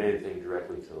they're doing anything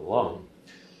directly to the lung,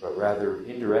 but rather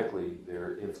indirectly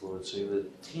they're influencing the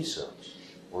T cells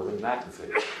or the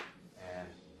macrophage. And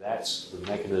that's the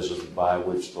mechanism by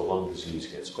which the lung disease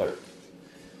gets better.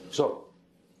 So,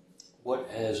 what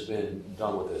has been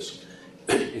done with this?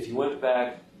 If you went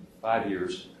back 5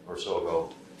 years or so ago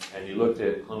and you looked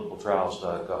at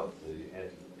clinicaltrials.gov,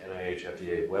 the NIH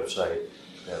FDA website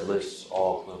that lists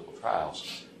all clinical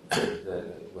trials that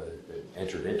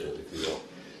entered into it, if you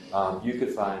will, you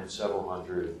could find several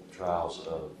hundred trials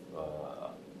of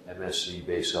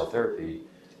MSC-based cell therapy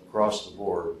across the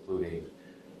board, including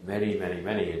many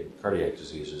in cardiac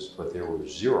diseases, but there were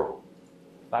 0,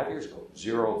 5 years ago,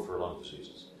 0 for lung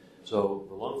diseases. So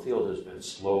the lung field has been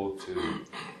slow to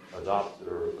adopt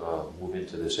or move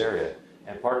into this area,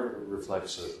 and part of it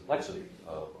reflects the complexity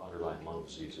of underlying lung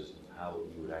diseases and how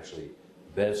you would actually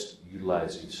best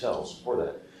utilize these cells for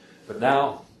that. But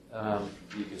now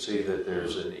you can see that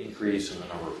there's an increase in the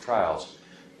number of trials,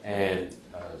 and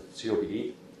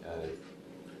COPD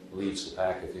leads the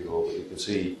pack, if you will, but you can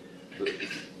see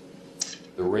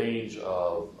the range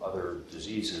of other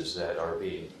diseases that are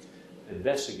being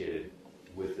investigated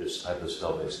with this type of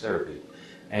cell-based therapy.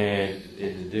 And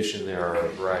in addition, there are a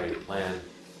variety of planned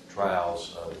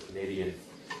trials. The Canadian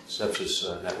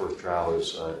Sepsis Network trial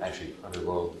is actually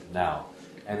undergoing now.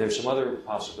 And there's some other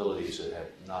possibilities that have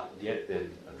not yet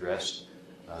been addressed,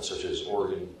 such as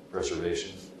organ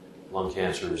preservation, lung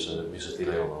cancers, and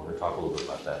mesothelioma. We're going to talk a little bit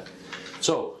about that.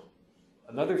 So,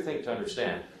 another thing to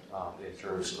understand in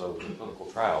terms of clinical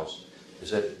trials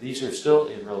is that these are still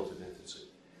in relative infancy.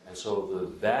 And so the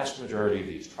vast majority of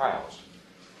these trials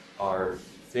are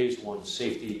phase 1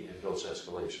 safety and dose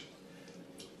escalation.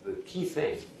 The key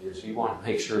thing is you want to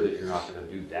make sure that you're not going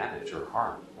to do damage or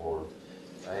harm or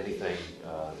anything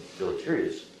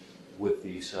deleterious with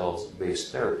the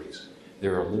cells-based therapies.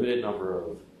 There are a limited number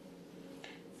of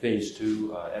phase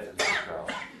 2 efficacy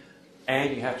trials.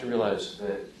 And you have to realize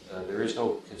that there is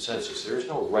no consensus. There is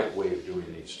no right way of doing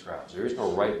these trials. There is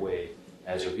no right way,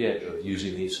 as of yet, of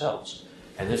using these cells.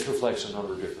 And this reflects a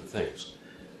number of different things.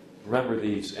 Remember,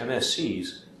 these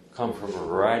MSCs come from a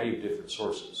variety of different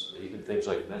sources, even things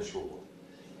like menstrual blood.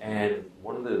 And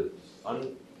one of the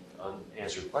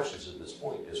unanswered questions at this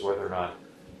point is whether or not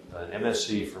an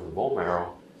MSC from the bone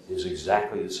marrow is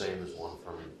exactly the same as one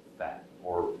from fat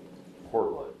or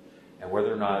cord blood, and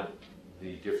whether or not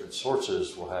the different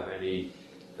sources will have any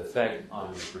effect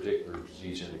on a particular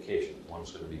disease indication.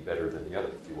 One's going to be better than the other,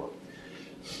 if you will.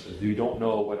 You don't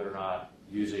know whether or not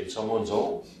using someone's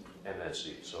own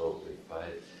MSC. So if I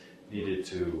needed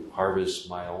to harvest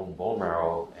my own bone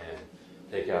marrow and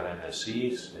take out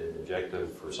MSCs and inject them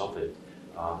for something,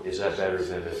 is that better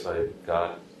than if I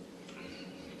got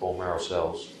bone marrow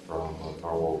cells from a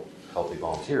normal healthy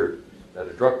volunteer that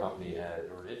a drug company had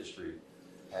or an industry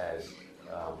had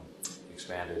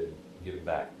expanded and given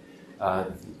back?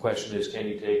 The question is, can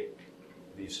you take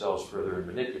these cells further and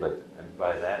manipulate them? And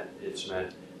by that, it's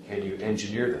meant, can you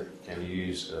engineer them? Can you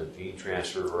use gene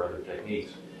transfer or other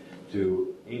techniques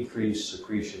to increase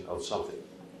secretion of something?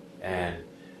 And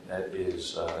that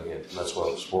is, again, less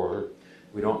well explored.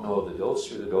 We don't know the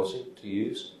dose or the dosing to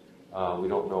use. We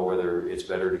don't know whether it's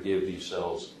better to give these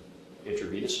cells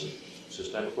intravenously,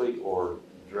 systemically, or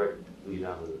directly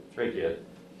down the trachea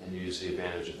and use the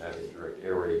advantage of having direct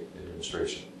airway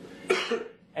administration.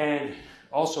 And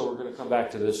also, we're going to come back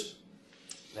to this,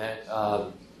 that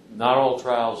not all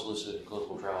trials listed in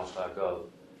clinicaltrials.gov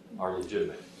are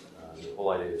legitimate. The whole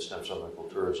idea of stem cell medical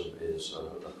tourism is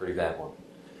a pretty bad one.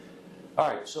 All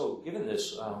right, so given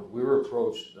this, we were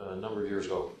approached a number of years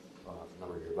ago,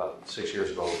 about 6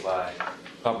 years ago, by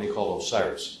a company called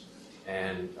Osiris.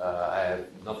 And I have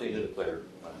nothing to declare.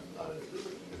 I'm an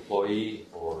employee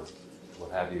or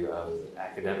what have you, an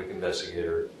academic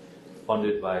investigator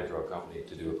funded by a drug company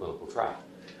to do a clinical trial.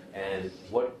 And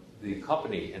what the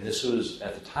company, and this was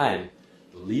at the time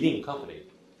the leading company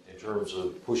in terms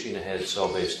of pushing ahead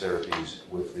cell-based therapies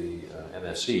with the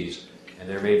MSCs, and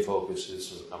their main focus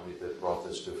is a company that brought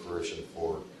this to fruition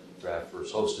for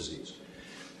graft-versus-host disease.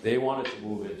 They wanted to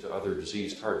move into other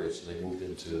disease targets, and they moved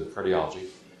into cardiology,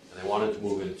 and they wanted to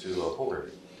move into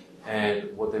pulmonary.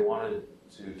 And what they wanted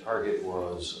to target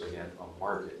was, again, a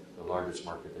market, the largest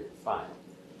market they could find,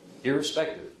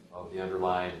 irrespective of the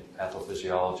underlying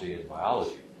pathophysiology and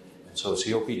biology. And so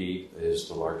COPD is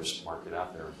the largest market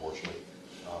out there, unfortunately,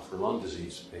 for lung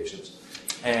disease patients.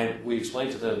 And we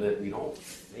explained to them that we don't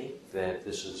think that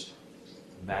this is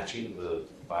matching the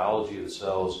biology of the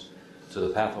cells to the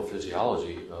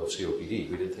pathophysiology of COPD.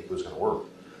 We didn't think it was going to work.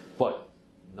 But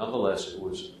nonetheless, it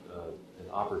was an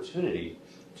opportunity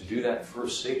to do that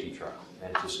first safety trial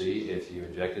and to see if you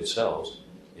injected cells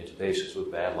into patients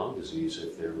with bad lung disease,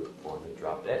 if they were going to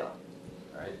drop dead. All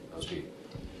right? Let's be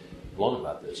blunt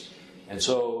about this. And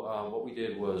so what we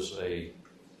did was a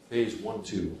phase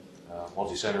 1-2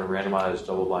 multi-center randomized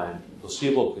double-blind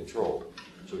placebo-controlled.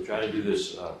 So we tried to do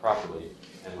this properly.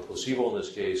 And the placebo in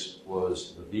this case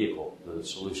was the vehicle, the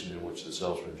solution in which the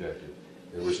cells were injected.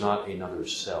 There was not another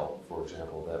cell, for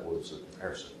example, that was a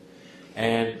comparison.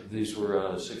 And these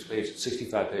were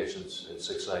 65 patients at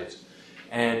 6 sites.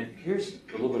 And here's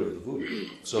a little bit of the voodoo.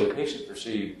 So the patient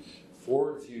received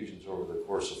 4 infusions over the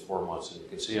course of 4 months. And you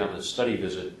can see on the study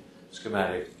visit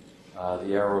schematic,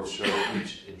 the arrows show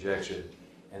each injection.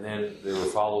 And then they were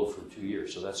followed for 2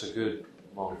 years. So that's a good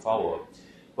long follow-up.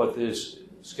 But this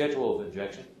schedule of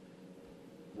injection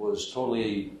was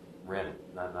totally random.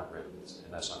 Not random,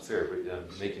 and that's not fair, but I'm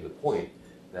making the point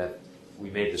that we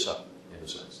made this up, in a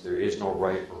sense. There is no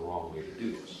right or wrong way to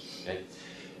do this. Okay?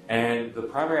 And the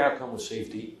primary outcome was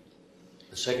safety.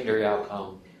 The secondary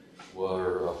outcome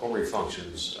were pulmonary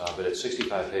functions, but at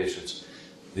 65 patients,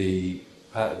 the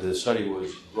study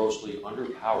was grossly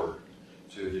underpowered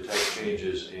to detect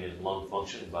changes in lung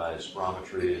function by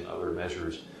spirometry and other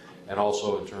measures, and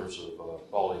also in terms of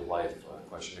quality of life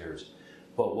questionnaires.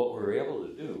 But what we were able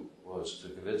to do was to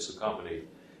convince the company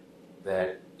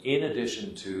that in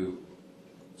addition to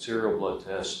serial blood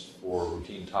tests for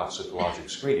routine toxicologic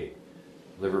screening,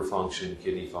 liver function,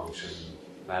 kidney function,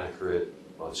 hematocrit,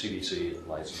 CBC,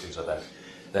 lights, and things like that,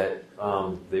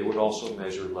 that they would also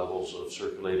measure levels of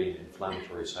circulating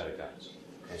inflammatory cytokines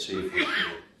and see if we can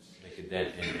make a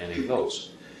dent in any of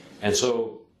those. And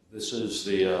so this is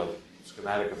the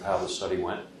schematic of how the study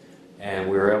went, and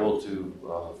we were able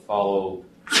to follow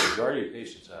the majority of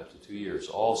patients out to 2 years.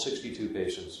 All 62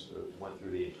 patients went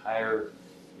through the entire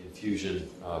infusion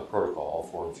protocol, all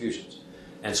 4 infusions.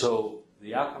 And so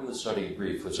the outcome of the study in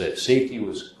brief was that safety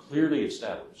was clearly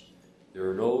established. There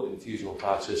were no infusional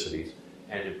toxicities,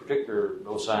 and in particular,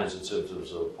 no signs and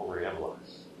symptoms of pulmonary emboli.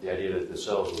 The idea that the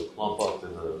cells would clump up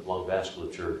in the lung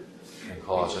vasculature and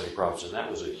cause any problems, and that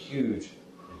was a huge,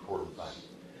 important finding.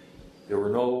 There were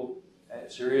no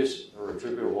serious or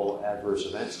attributable adverse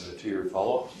events in the 2-year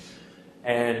follow-up,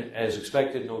 and as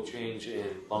expected, no change in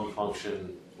lung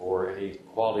function or any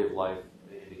quality of life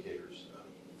indicators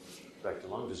with respect to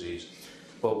lung disease.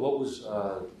 But what was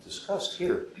discussed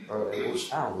here, or what was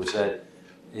found, was that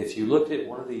if you looked at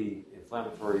one of the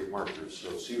inflammatory markers,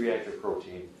 so C-reactive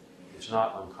protein, it's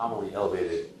not uncommonly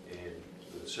elevated in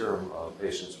the serum of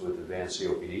patients with advanced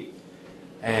COPD.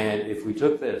 And if we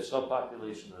took the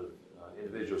subpopulation of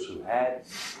individuals who had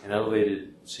an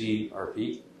elevated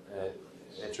CRP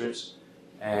entrance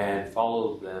and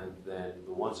followed them, then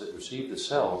the ones that received the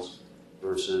cells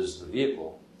versus the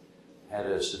vehicle had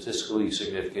a statistically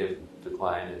significant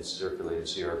decline in circulating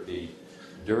CRP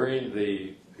during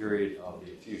the period of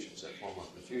the infusions, that 4-month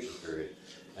infusion period.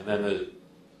 And then the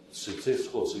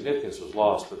statistical significance was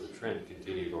lost, but the trend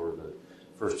continued over the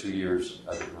first 2 years,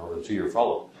 over the 2-year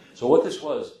follow-up. So what this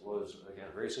was again,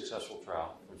 a very successful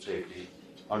trial from safety,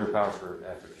 underpowered for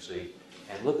efficacy,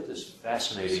 and look at this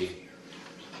fascinating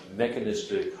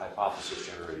mechanistic hypothesis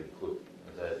generating clue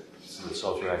that the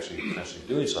cells are actually potentially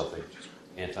doing something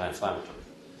anti-inflammatory.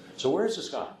 So where has this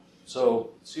gone?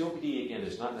 So COPD, again,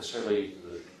 is not necessarily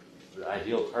the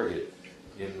ideal target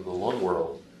in the lung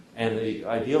world. And the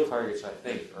ideal targets, I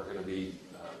think, are going to be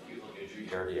acute lung injury,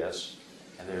 ARDS,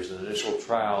 and there's an initial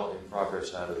trial in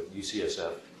progress out of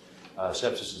UCSF.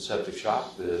 Sepsis and septic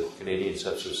shock, the Canadian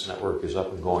Sepsis Network is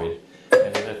up and going.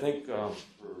 And then I think for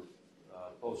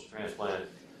post-transplant,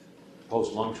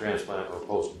 post-lung transplant, or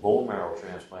post-bone marrow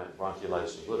transplant,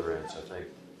 bronchiolitis obliterans, I think,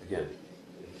 again,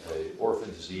 an orphan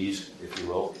disease, if you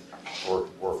will, or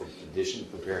orphan condition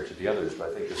compared to the others,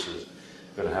 but I think this is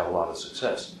going to have a lot of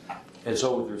success. And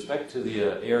so with respect to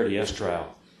the ARDS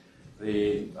trial,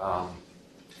 the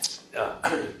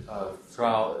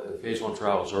phase 1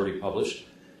 trial is already published,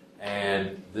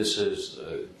 and this has,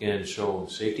 again, shown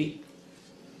safety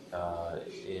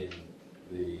in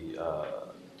the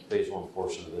phase 1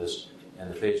 portion of this, and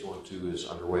the phase 1/2 is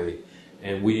underway,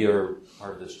 and we are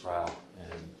part of this trial,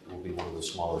 and we'll be one of the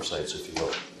smaller sites, if you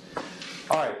will.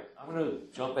 All right, I'm going to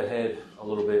jump ahead a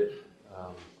little bit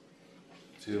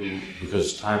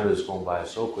because time is going by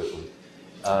so quickly,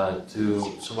 to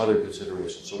some other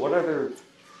considerations. So what other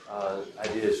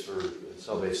ideas for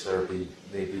cell-based therapy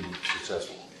may be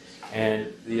successful?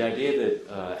 And the idea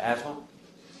that asthma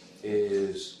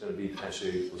is going to be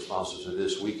potentially responsive to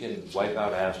this. We can wipe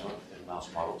out asthma in mouse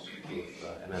models with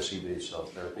MSC-based cell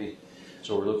therapy.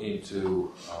 So we're looking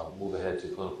to move ahead to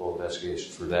clinical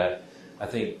investigation for that. I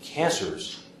think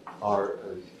cancers are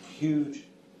a huge,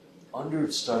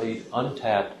 understudied,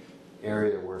 untapped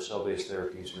area where cell-based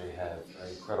therapies may have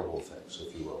incredible effects,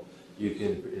 if you will. You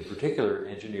can, in particular,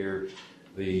 engineer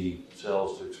the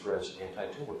cells to express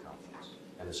anti-tumor complex,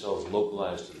 and the cells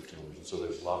localized to the tumors, and so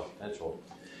there's a lot of potential.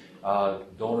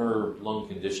 Donor lung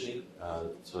conditioning,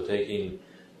 so taking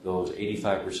those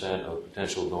 85% of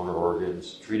potential donor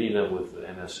organs, treating them with the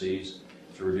MSCs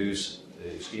to reduce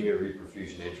ischemia,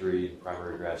 reperfusion injury, and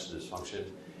primary graft dysfunction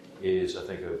is, I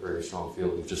think, a very strong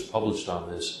field. We've just published on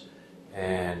this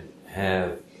and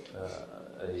have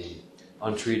a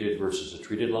untreated versus a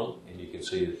treated lung, and you can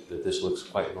see that this looks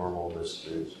quite normal, and this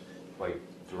is quite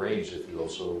deranged, if you will.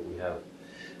 So we have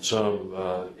some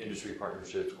industry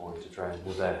partnerships going to try and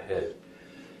move that ahead.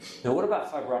 Now, what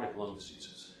about fibrotic lung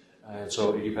diseases? And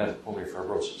so idiopathic pulmonary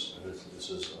fibrosis. And this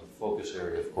is a focus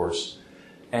area, of course.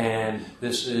 And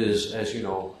this is, as you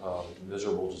know, a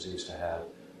miserable disease to have.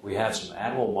 We have some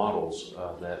animal models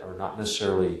that are not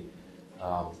necessarily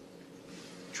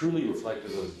truly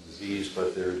reflective of the disease,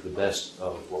 but they're the best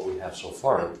of what we have so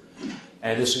far.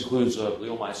 And this includes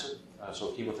bleomycin, so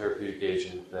a chemotherapeutic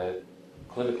agent that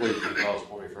clinically can cause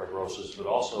pulmonary fibrosis, but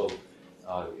also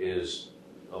is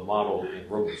a model in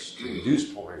rodents to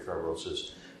reduce pulmonary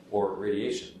fibrosis or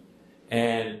radiation.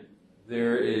 And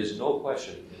there is no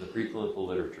question in the preclinical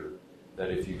literature that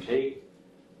if you take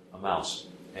a mouse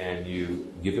and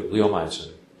you give it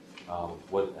bleomycin,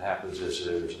 what happens is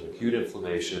there's an acute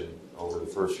inflammation over the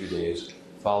first few days,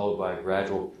 followed by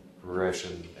gradual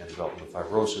progression and development of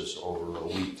fibrosis over a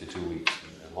week to 2 weeks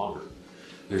and longer.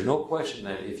 There's no question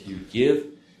that if you give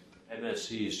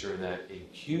MSCs during that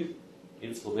acute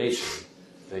inflammation,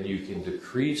 then you can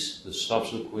decrease the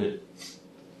subsequent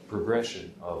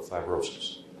progression of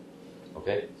fibrosis.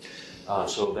 Okay?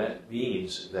 So that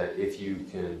means that if you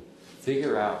can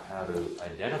figure out how to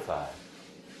identify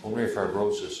pulmonary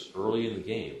fibrosis early in the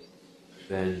game,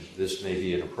 then this may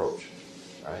be an approach.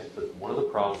 Right? But one of the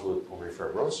problems with pulmonary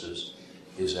fibrosis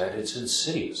is that it's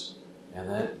insidious, and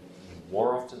that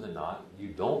more often than not, you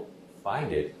don't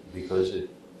find it because it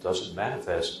doesn't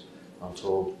manifest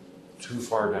until too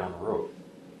far down the road.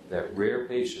 That rare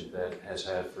patient that has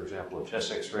had, for example, a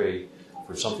chest x-ray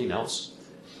for something else,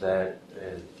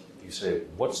 and you say,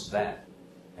 what's that?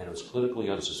 And it was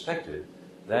clinically unsuspected,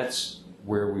 that's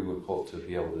where we would hope to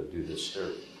be able to do this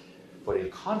therapy. But in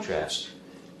contrast,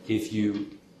 if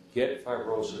you get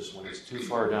fibrosis when it's too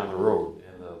far down the road,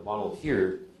 and the model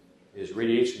here is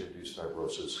radiation-induced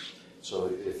fibrosis.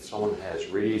 So if someone has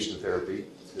radiation therapy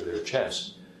to their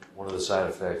chest, one of the side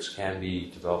effects can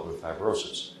be development of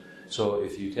fibrosis. So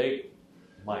if you take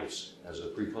mice as a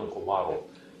preclinical model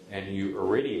and you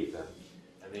irradiate them,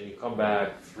 and then you come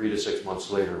back 3 to 6 months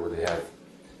later where they have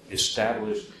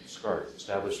established scar,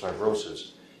 established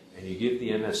fibrosis, and you give the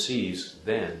MSCs,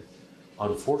 then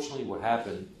unfortunately what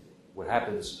happens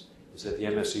is that the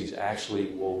MSCs actually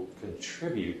will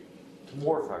contribute to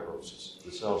more fibrosis.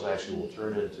 The cells actually will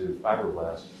turn into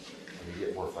fibroblasts, and you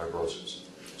get more fibrosis.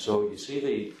 So you see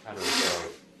the kind of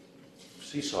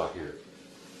seesaw here.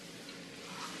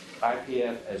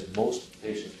 IPF, as most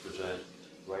patients present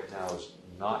right now, is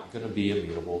not going to be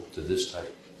amenable to this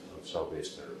type of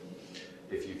cell-based therapy.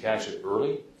 If you catch it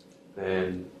early,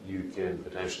 then you can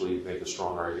potentially make a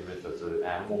strong argument that the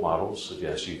animal models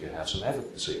suggest you can have some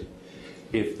efficacy.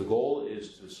 If the goal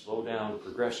is to slow down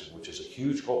progression, which is a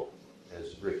huge goal,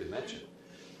 as Rick had mentioned,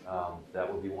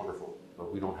 that would be wonderful.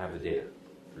 But we don't have the data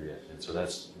for yet. And so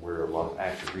that's where a lot of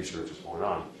active research is going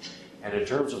on. And in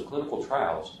terms of clinical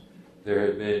trials, there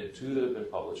have been 2 that have been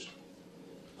published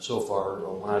so far,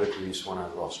 one out of Greece, one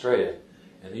out of Australia.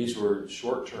 And these were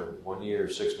short-term, 1 year,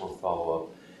 6-month follow-up.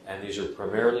 And these are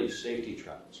primarily safety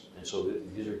trials. And so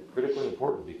these are critically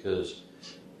important because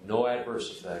no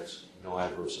adverse effects, no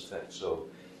adverse effects. So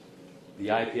the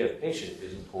IPF patient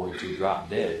isn't going to drop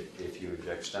dead if you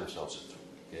inject stem cells into them.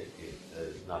 Okay?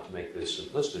 Not to make this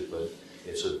simplistic, but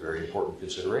it's a very important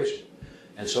consideration.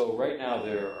 And so right now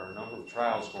there are a number of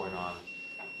trials going on,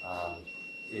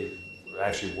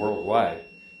 actually worldwide,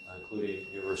 including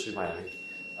University of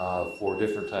Miami, for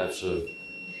different types of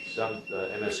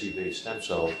MSC-based stem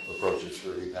cell approaches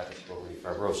for idiopathic pulmonary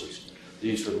fibrosis.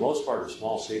 These, for the most part, are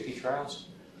small safety trials,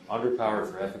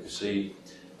 underpowered for efficacy,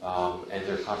 and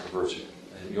they're controversial.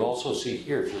 And you also see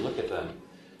here, if you look at them,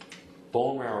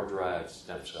 bone marrow-derived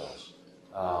stem cells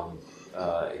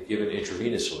given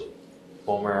intravenously,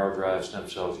 bone marrow-derived stem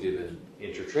cells given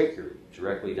intratracheally,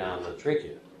 directly down the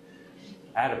trachea,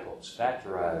 adipose,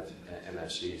 fat-derived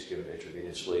MSCs given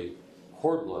intravenously,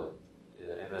 cord blood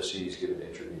MSCs given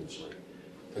intravenously.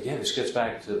 Again, this gets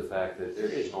back to the fact that there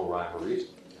is no rhyme or reason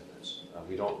in this.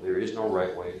 There is no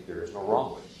right way, there is no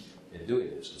wrong way in doing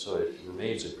this, and so it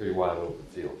remains a pretty wide open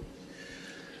field.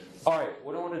 All right,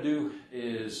 what I want to do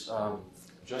is,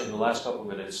 in the last couple of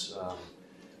minutes,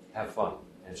 have fun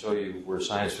and show you where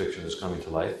science fiction is coming to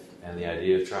life and the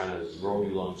idea of trying to grow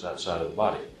new lungs outside of the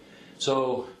body.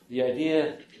 So the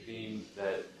idea being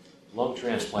that lung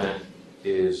transplant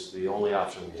is the only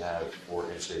option we have for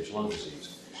end-stage lung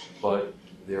disease. But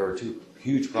there are 2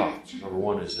 huge problems. Number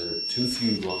one is there are too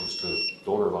few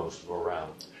donor lungs to go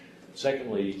around.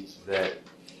 Secondly, that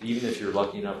even if you're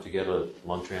lucky enough to get a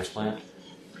lung transplant,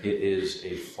 it is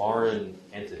a foreign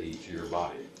entity to your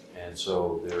body. And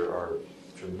so there are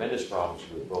tremendous problems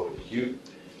with both acute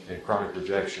and chronic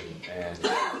rejection. And the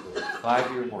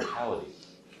 5-year mortality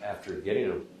after getting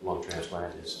a lung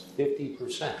transplant is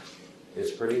 50%.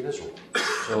 It's pretty miserable.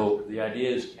 So the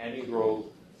idea is, can you grow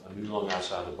a new lung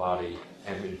outside the body?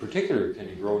 And in particular, can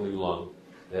you grow a new lung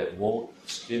that won't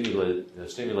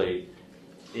stimulate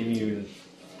immune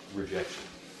rejection,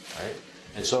 right?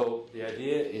 And so the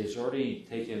idea is already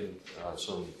taken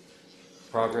some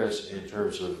progress in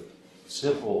terms of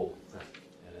simple,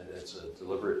 and it's a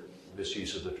deliberate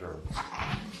misuse of the term,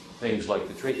 things like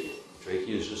the trachea. The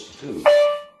trachea is just a tube.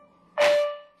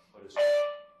 But it's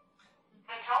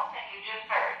The tone that you just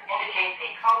heard indicates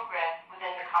a code red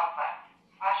within the complex.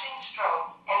 Flashing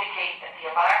strobe indicates that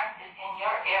the alarm is in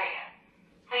your area.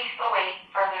 Please await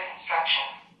further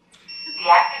instructions. The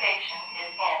activation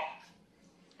is in.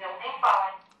 Building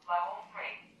 5, level 3.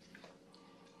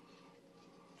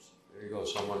 There you go.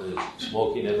 Someone is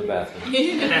smoking in the bathroom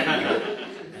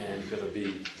and going to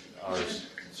be ours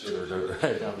sooner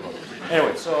down the road.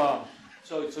 Anyway, so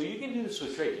you can do this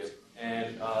with trachea,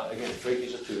 and again, trachea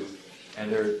is a tube,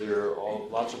 and there are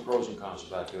lots of pros and cons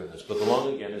about doing this. But the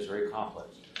lung again is very complex.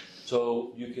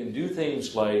 So you can do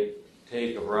things like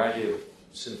take a variety of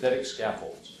synthetic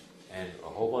scaffolds and a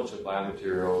whole bunch of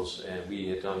biomaterials, and we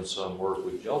had done some work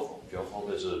with gel foam. Gel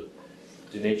foam is a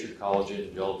denatured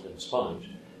collagen gelatin sponge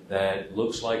that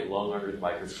looks like lung under the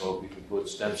microscope. You can put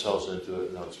stem cells into it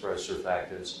and they'll express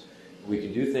surfactants. We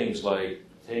can do things like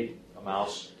take a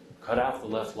mouse, cut out the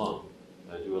left lung,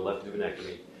 do a left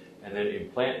pneumonectomy, and then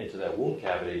implant into that wound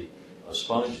cavity a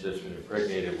sponge that's been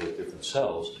impregnated with different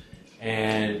cells,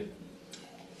 and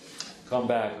come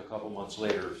back a couple months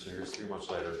later, so here's 3 months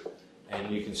later,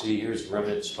 and you can see here's the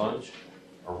remnant sponge,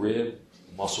 a rib,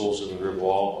 muscles in the rib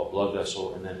wall, a blood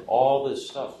vessel, and then all this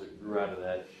stuff that grew out of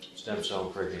that stem cell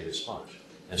impregnated sponge.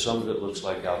 And some of it looks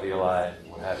like alveoli and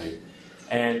what have you.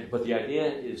 But the idea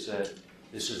is that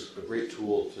this is a great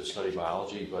tool to study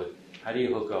biology, but how do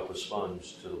you hook up a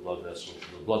sponge to the blood vessel,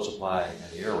 to the blood supply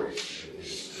and the airway?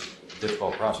 It's a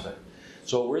difficult prospect.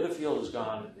 So where the field has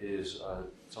gone is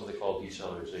something called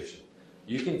decellularization.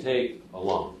 You can take a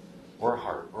lung or a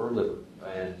heart or a liver,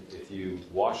 and if you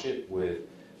wash it with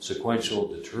sequential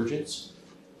detergents,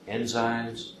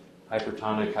 enzymes,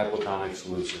 hypertonic, hypotonic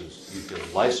solutions, you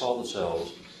can lysol the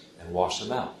cells and wash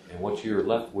them out. And what you're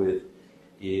left with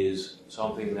is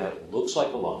something that looks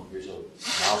like a lung. Here's a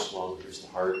mouse lung, here's the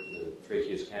heart, the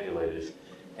trachea is cannulated,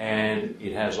 and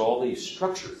it has all the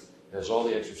structure. It has all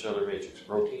the extracellular matrix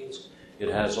proteins. It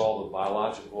has all the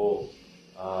biological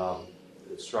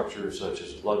structures such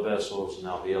as blood vessels and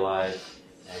alveoli,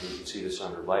 and you can see this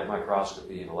under light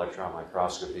microscopy and electron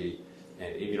microscopy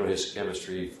and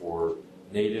immunohistochemistry for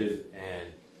native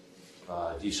and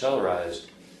decellularized,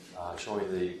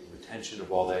 showing the retention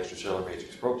of all the extracellular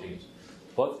matrix proteins,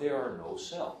 but there are no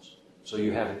cells. So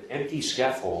you have an empty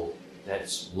scaffold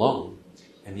that's lung,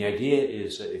 and the idea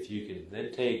is that if you can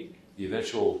then take the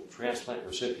eventual transplant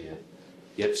recipient,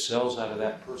 get cells out of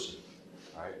that person,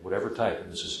 all right, whatever type,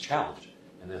 and this is a challenge,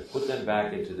 and then put them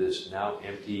back into this now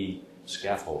empty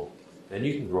scaffold, then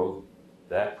you can grow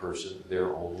that person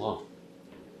their own lung.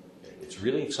 It's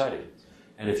really exciting.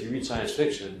 And if you read science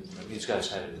fiction, these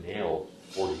guys had it nailed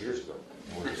 40 years ago,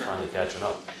 and we're just finally catching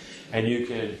up. And you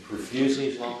can perfuse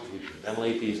these lungs, we can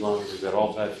ventilate these lungs, we've got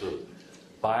all types of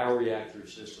bioreactor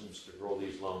systems to grow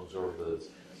these lungs over the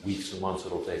weeks and months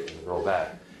it'll take them to grow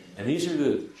back. And these are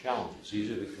the challenges, these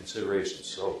are the considerations.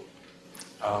 So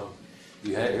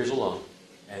here's a lung,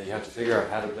 and you have to figure out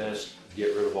how to best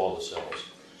get rid of all the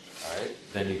cells. All right?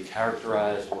 Then you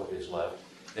characterize what is left.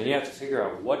 Then you have to figure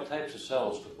out what types of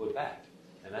cells to put back.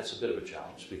 And that's a bit of a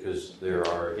challenge because there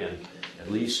are, again, at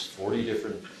least 40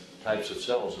 different types of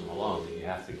cells in the lung, and you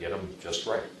have to get them just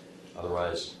right.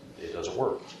 Otherwise, it doesn't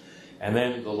work. And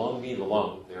then the lung being the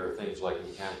lung, there are things like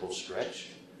mechanical stretch,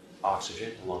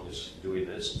 oxygen. The lung is doing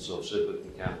this, and so cyclic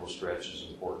mechanical stretch is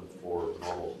important for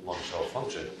normal lung cell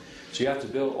function. So you have to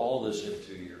build all this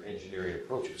into your engineering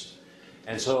approaches.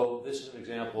 And so this is an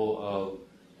example of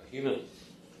a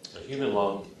human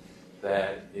lung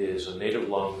that is a native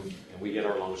lung, and we get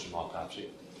our lungs from autopsy.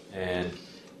 And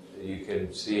you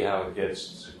can see how it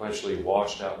gets sequentially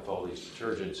washed out with all these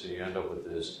detergents, and you end up with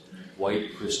this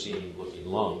white, pristine-looking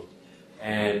lung.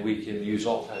 And we can use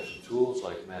all types of tools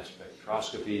like mass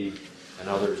spectroscopy and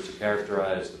others to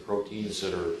characterize the proteins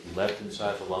that are left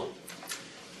inside the lung.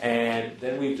 And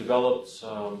then we've developed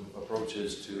some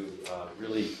approaches to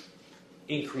really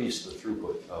increase the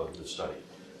throughput of the study.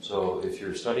 So if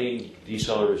you're studying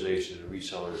decellularization and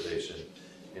recellularization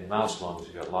in mouse lungs,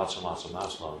 you've got lots and lots of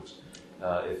mouse lungs.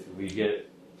 If we get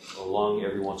a lung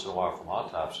every once in a while from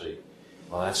autopsy,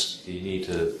 well, you need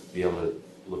to be able to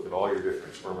look at all your different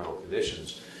experimental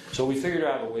conditions. So we figured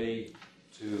out a way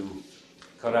to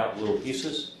cut out little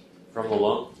pieces from the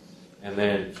lung and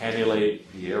then cannulate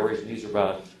the airways. And these are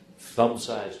about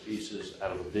thumb-sized pieces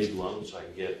out of a big lung, so I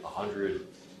can get 100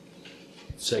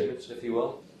 segments, if you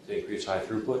will, to increase high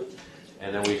throughput.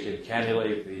 And then we can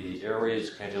cannulate the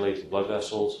airways, cannulate the blood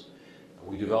vessels.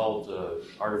 We developed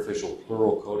artificial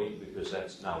pleural coating because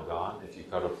that's now gone if you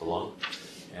cut up the lung.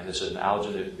 And this is an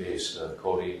alginate-based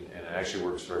coating, and it actually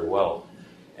works very well.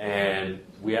 And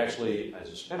we actually, as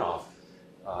a spinoff,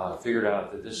 figured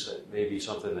out that this may be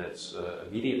something that's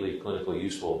immediately clinically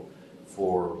useful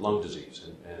for lung disease.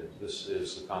 And this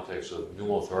is the context of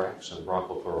pneumothorax and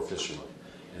bronchopleural fistula.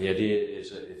 And the idea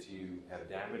is that if you have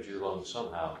damaged your lung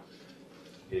somehow,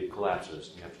 it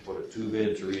collapses. You have to put a tube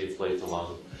in to reinflate the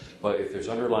lung. But if there's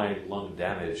underlying lung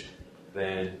damage,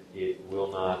 then it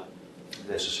will not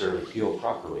necessarily heal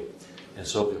properly. And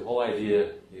so the whole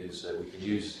idea is that we can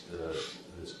use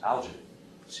this algae,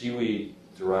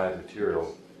 seaweed-derived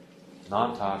material,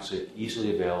 non-toxic,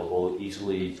 easily available,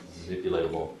 easily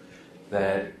manipulatable,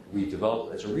 that we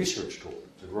develop as a research tool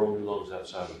to grow new lungs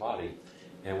outside the body.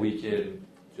 And we can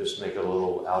just make a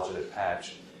little alginate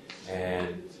patch.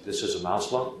 And this is a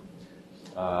mouse lung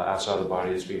outside the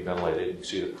body that's being ventilated. You can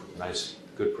see the nice,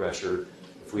 good pressure.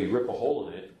 If we rip a hole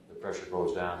in it, the pressure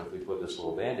goes down. If we put this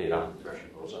little Band-Aid on, the pressure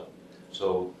goes up.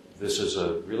 So this is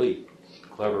a really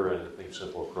clever and, I think,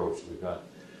 simple approach. We've got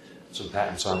some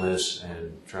patents on this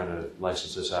and trying to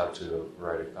license this out to a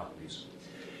variety of companies.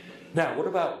 Now, what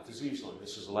about disease lung?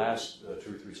 This is the last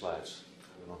 2 or 3 slides.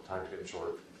 We don't have time to get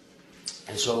short.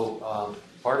 And so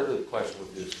part of the question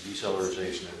with this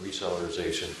decellularization and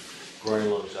recellularization,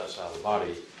 growing lungs outside the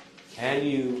body, can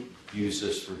you use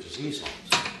this for disease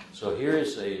lungs? So here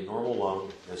is a normal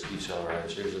lung that's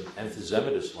decellularized. Here's an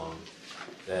emphysematous lung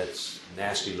that's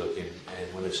nasty looking.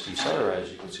 And when it's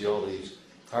decellularized, you can see all these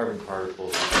carbon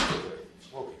particles from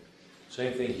smoking.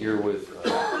 Same thing here with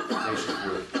patients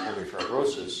with pulmonary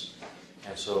fibrosis.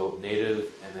 And so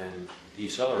native and then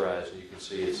decellularized, and you can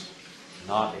see it's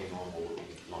not a normal looking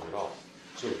lung at all.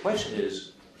 So the question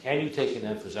is, can you take an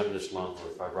emphysematous lung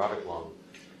or a fibrotic lung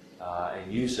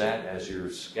and use that as your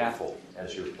scaffold,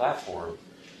 as your platform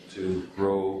to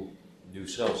grow new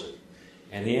cells in?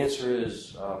 And the answer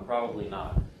is probably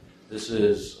not. This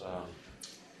is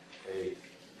a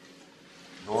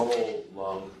normal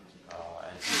lung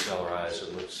and decellularized.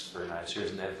 It looks very nice.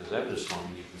 Here's an emphysematous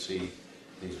lung. You can see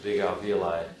these big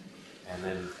alveoli. And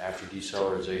then after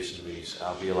decellularization, these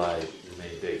alveoli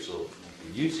remain big. So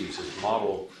we use these as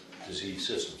model disease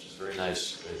systems. It's very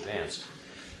nice advance.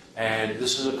 And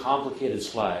this is a complicated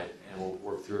slide, and we'll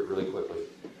work through it really quickly.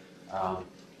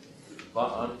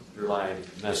 But underlying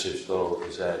message, though,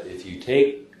 is that if you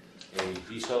take a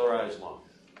decellularized lung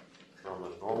from a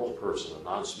normal person, a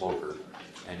non-smoker,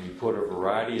 and you put a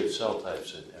variety of cell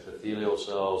types in, epithelial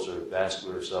cells or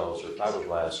vascular cells or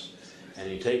fibroblasts, and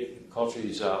you culture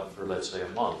these out for, let's say, a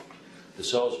month, the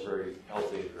cells are very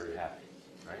healthy and very happy,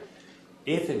 right?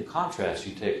 If, in contrast,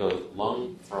 you take a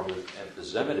lung from an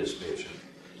emphysematous patient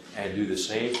and do the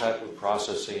same type of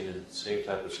processing and the same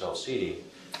type of cell seeding,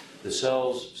 the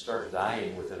cells start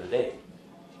dying within a day.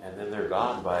 And then they're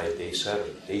gone by day 7,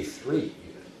 day 3 even.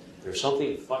 There's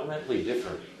something fundamentally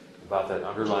different about that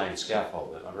underlying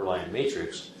scaffold, that underlying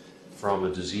matrix from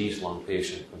a diseased lung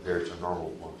patient compared to a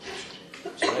normal lung patient.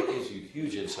 So that gives you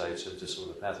huge insights into some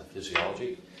of the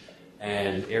pathophysiology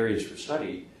and areas for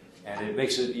study, and it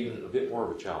makes it even a bit more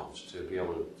of a challenge to be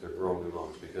able to grow new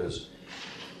lungs, because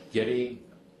getting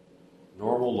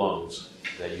normal lungs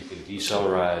that you can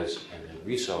decellularize and then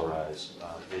recellularize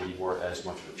may be as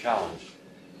much of a challenge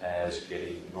as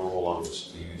getting normal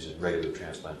lungs to use in regular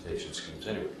transplantation schemes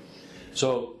anyway.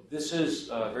 So this is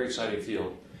a very exciting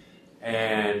field,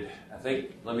 and I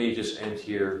think let me just end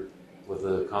here with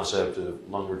the concept of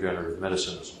lung regenerative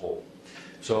medicine as a whole.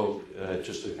 So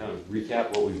just to kind of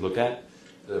recap what we've looked at,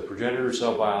 the progenitor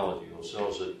cell biology, those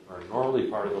cells that are normally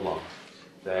part of the lung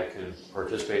that can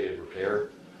participate in repair,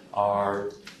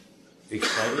 are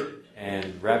exciting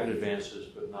and rapid advances,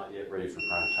 but not yet ready for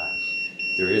prime time.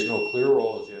 There is no clear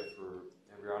role as yet for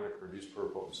embryonic or induced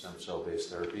pluripotent stem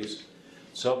cell-based therapies.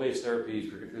 Cell-based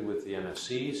therapies, particularly with the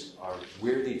MSCs, are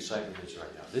where the excitement is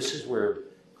right now. This is where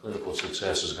clinical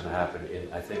success is going to happen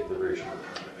in, I think, the very short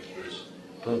term. This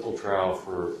clinical trial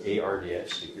for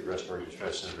ARDS, acute respiratory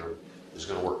distress syndrome, is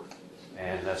going to work.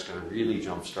 And that's going to really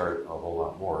jumpstart a whole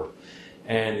lot more.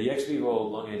 And the ex vivo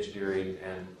lung engineering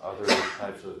and other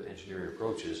types of engineering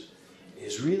approaches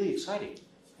is really exciting.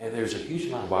 And there's a huge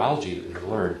amount of biology that we've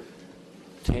learned.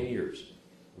 10 years.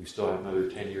 We still have another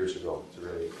 10 years to go to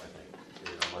really, I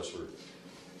think, unless we're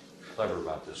clever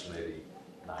about this, maybe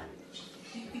 9 years.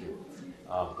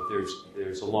 But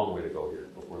there's a long way to go here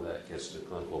before that gets to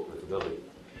clinical applicability.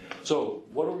 So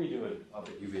what are we doing up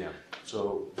at UVM?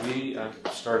 So we are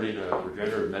starting a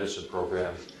regenerative medicine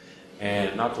program,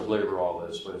 and not to belabor all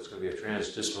this, but it's going to be a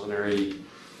transdisciplinary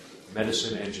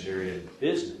medicine, engineering, and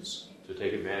business to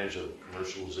take advantage of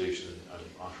commercialization and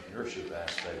entrepreneurship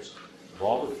aspects of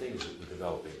all the things that we're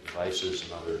developing, devices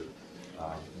and other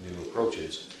new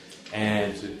approaches,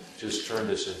 and to just turn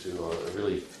this into a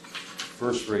really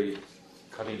first-rate,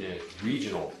 cutting-edge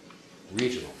regional,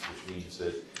 which means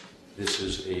that this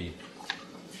is a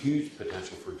huge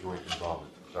potential for joint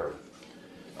involvement,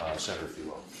 center, if you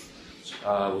will.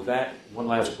 With that, one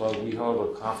last plug. We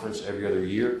hold a conference every other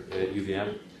year at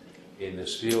UVM in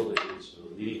this field. It's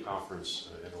the leading conference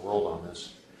in the world on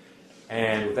this.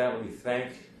 And with that, let me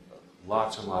thank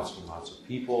lots and lots and lots of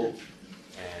people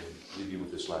and leave you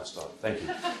with this last thought. Thank you.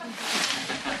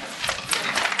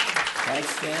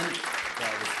 Thanks, Ken.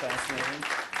 That was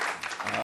fascinating.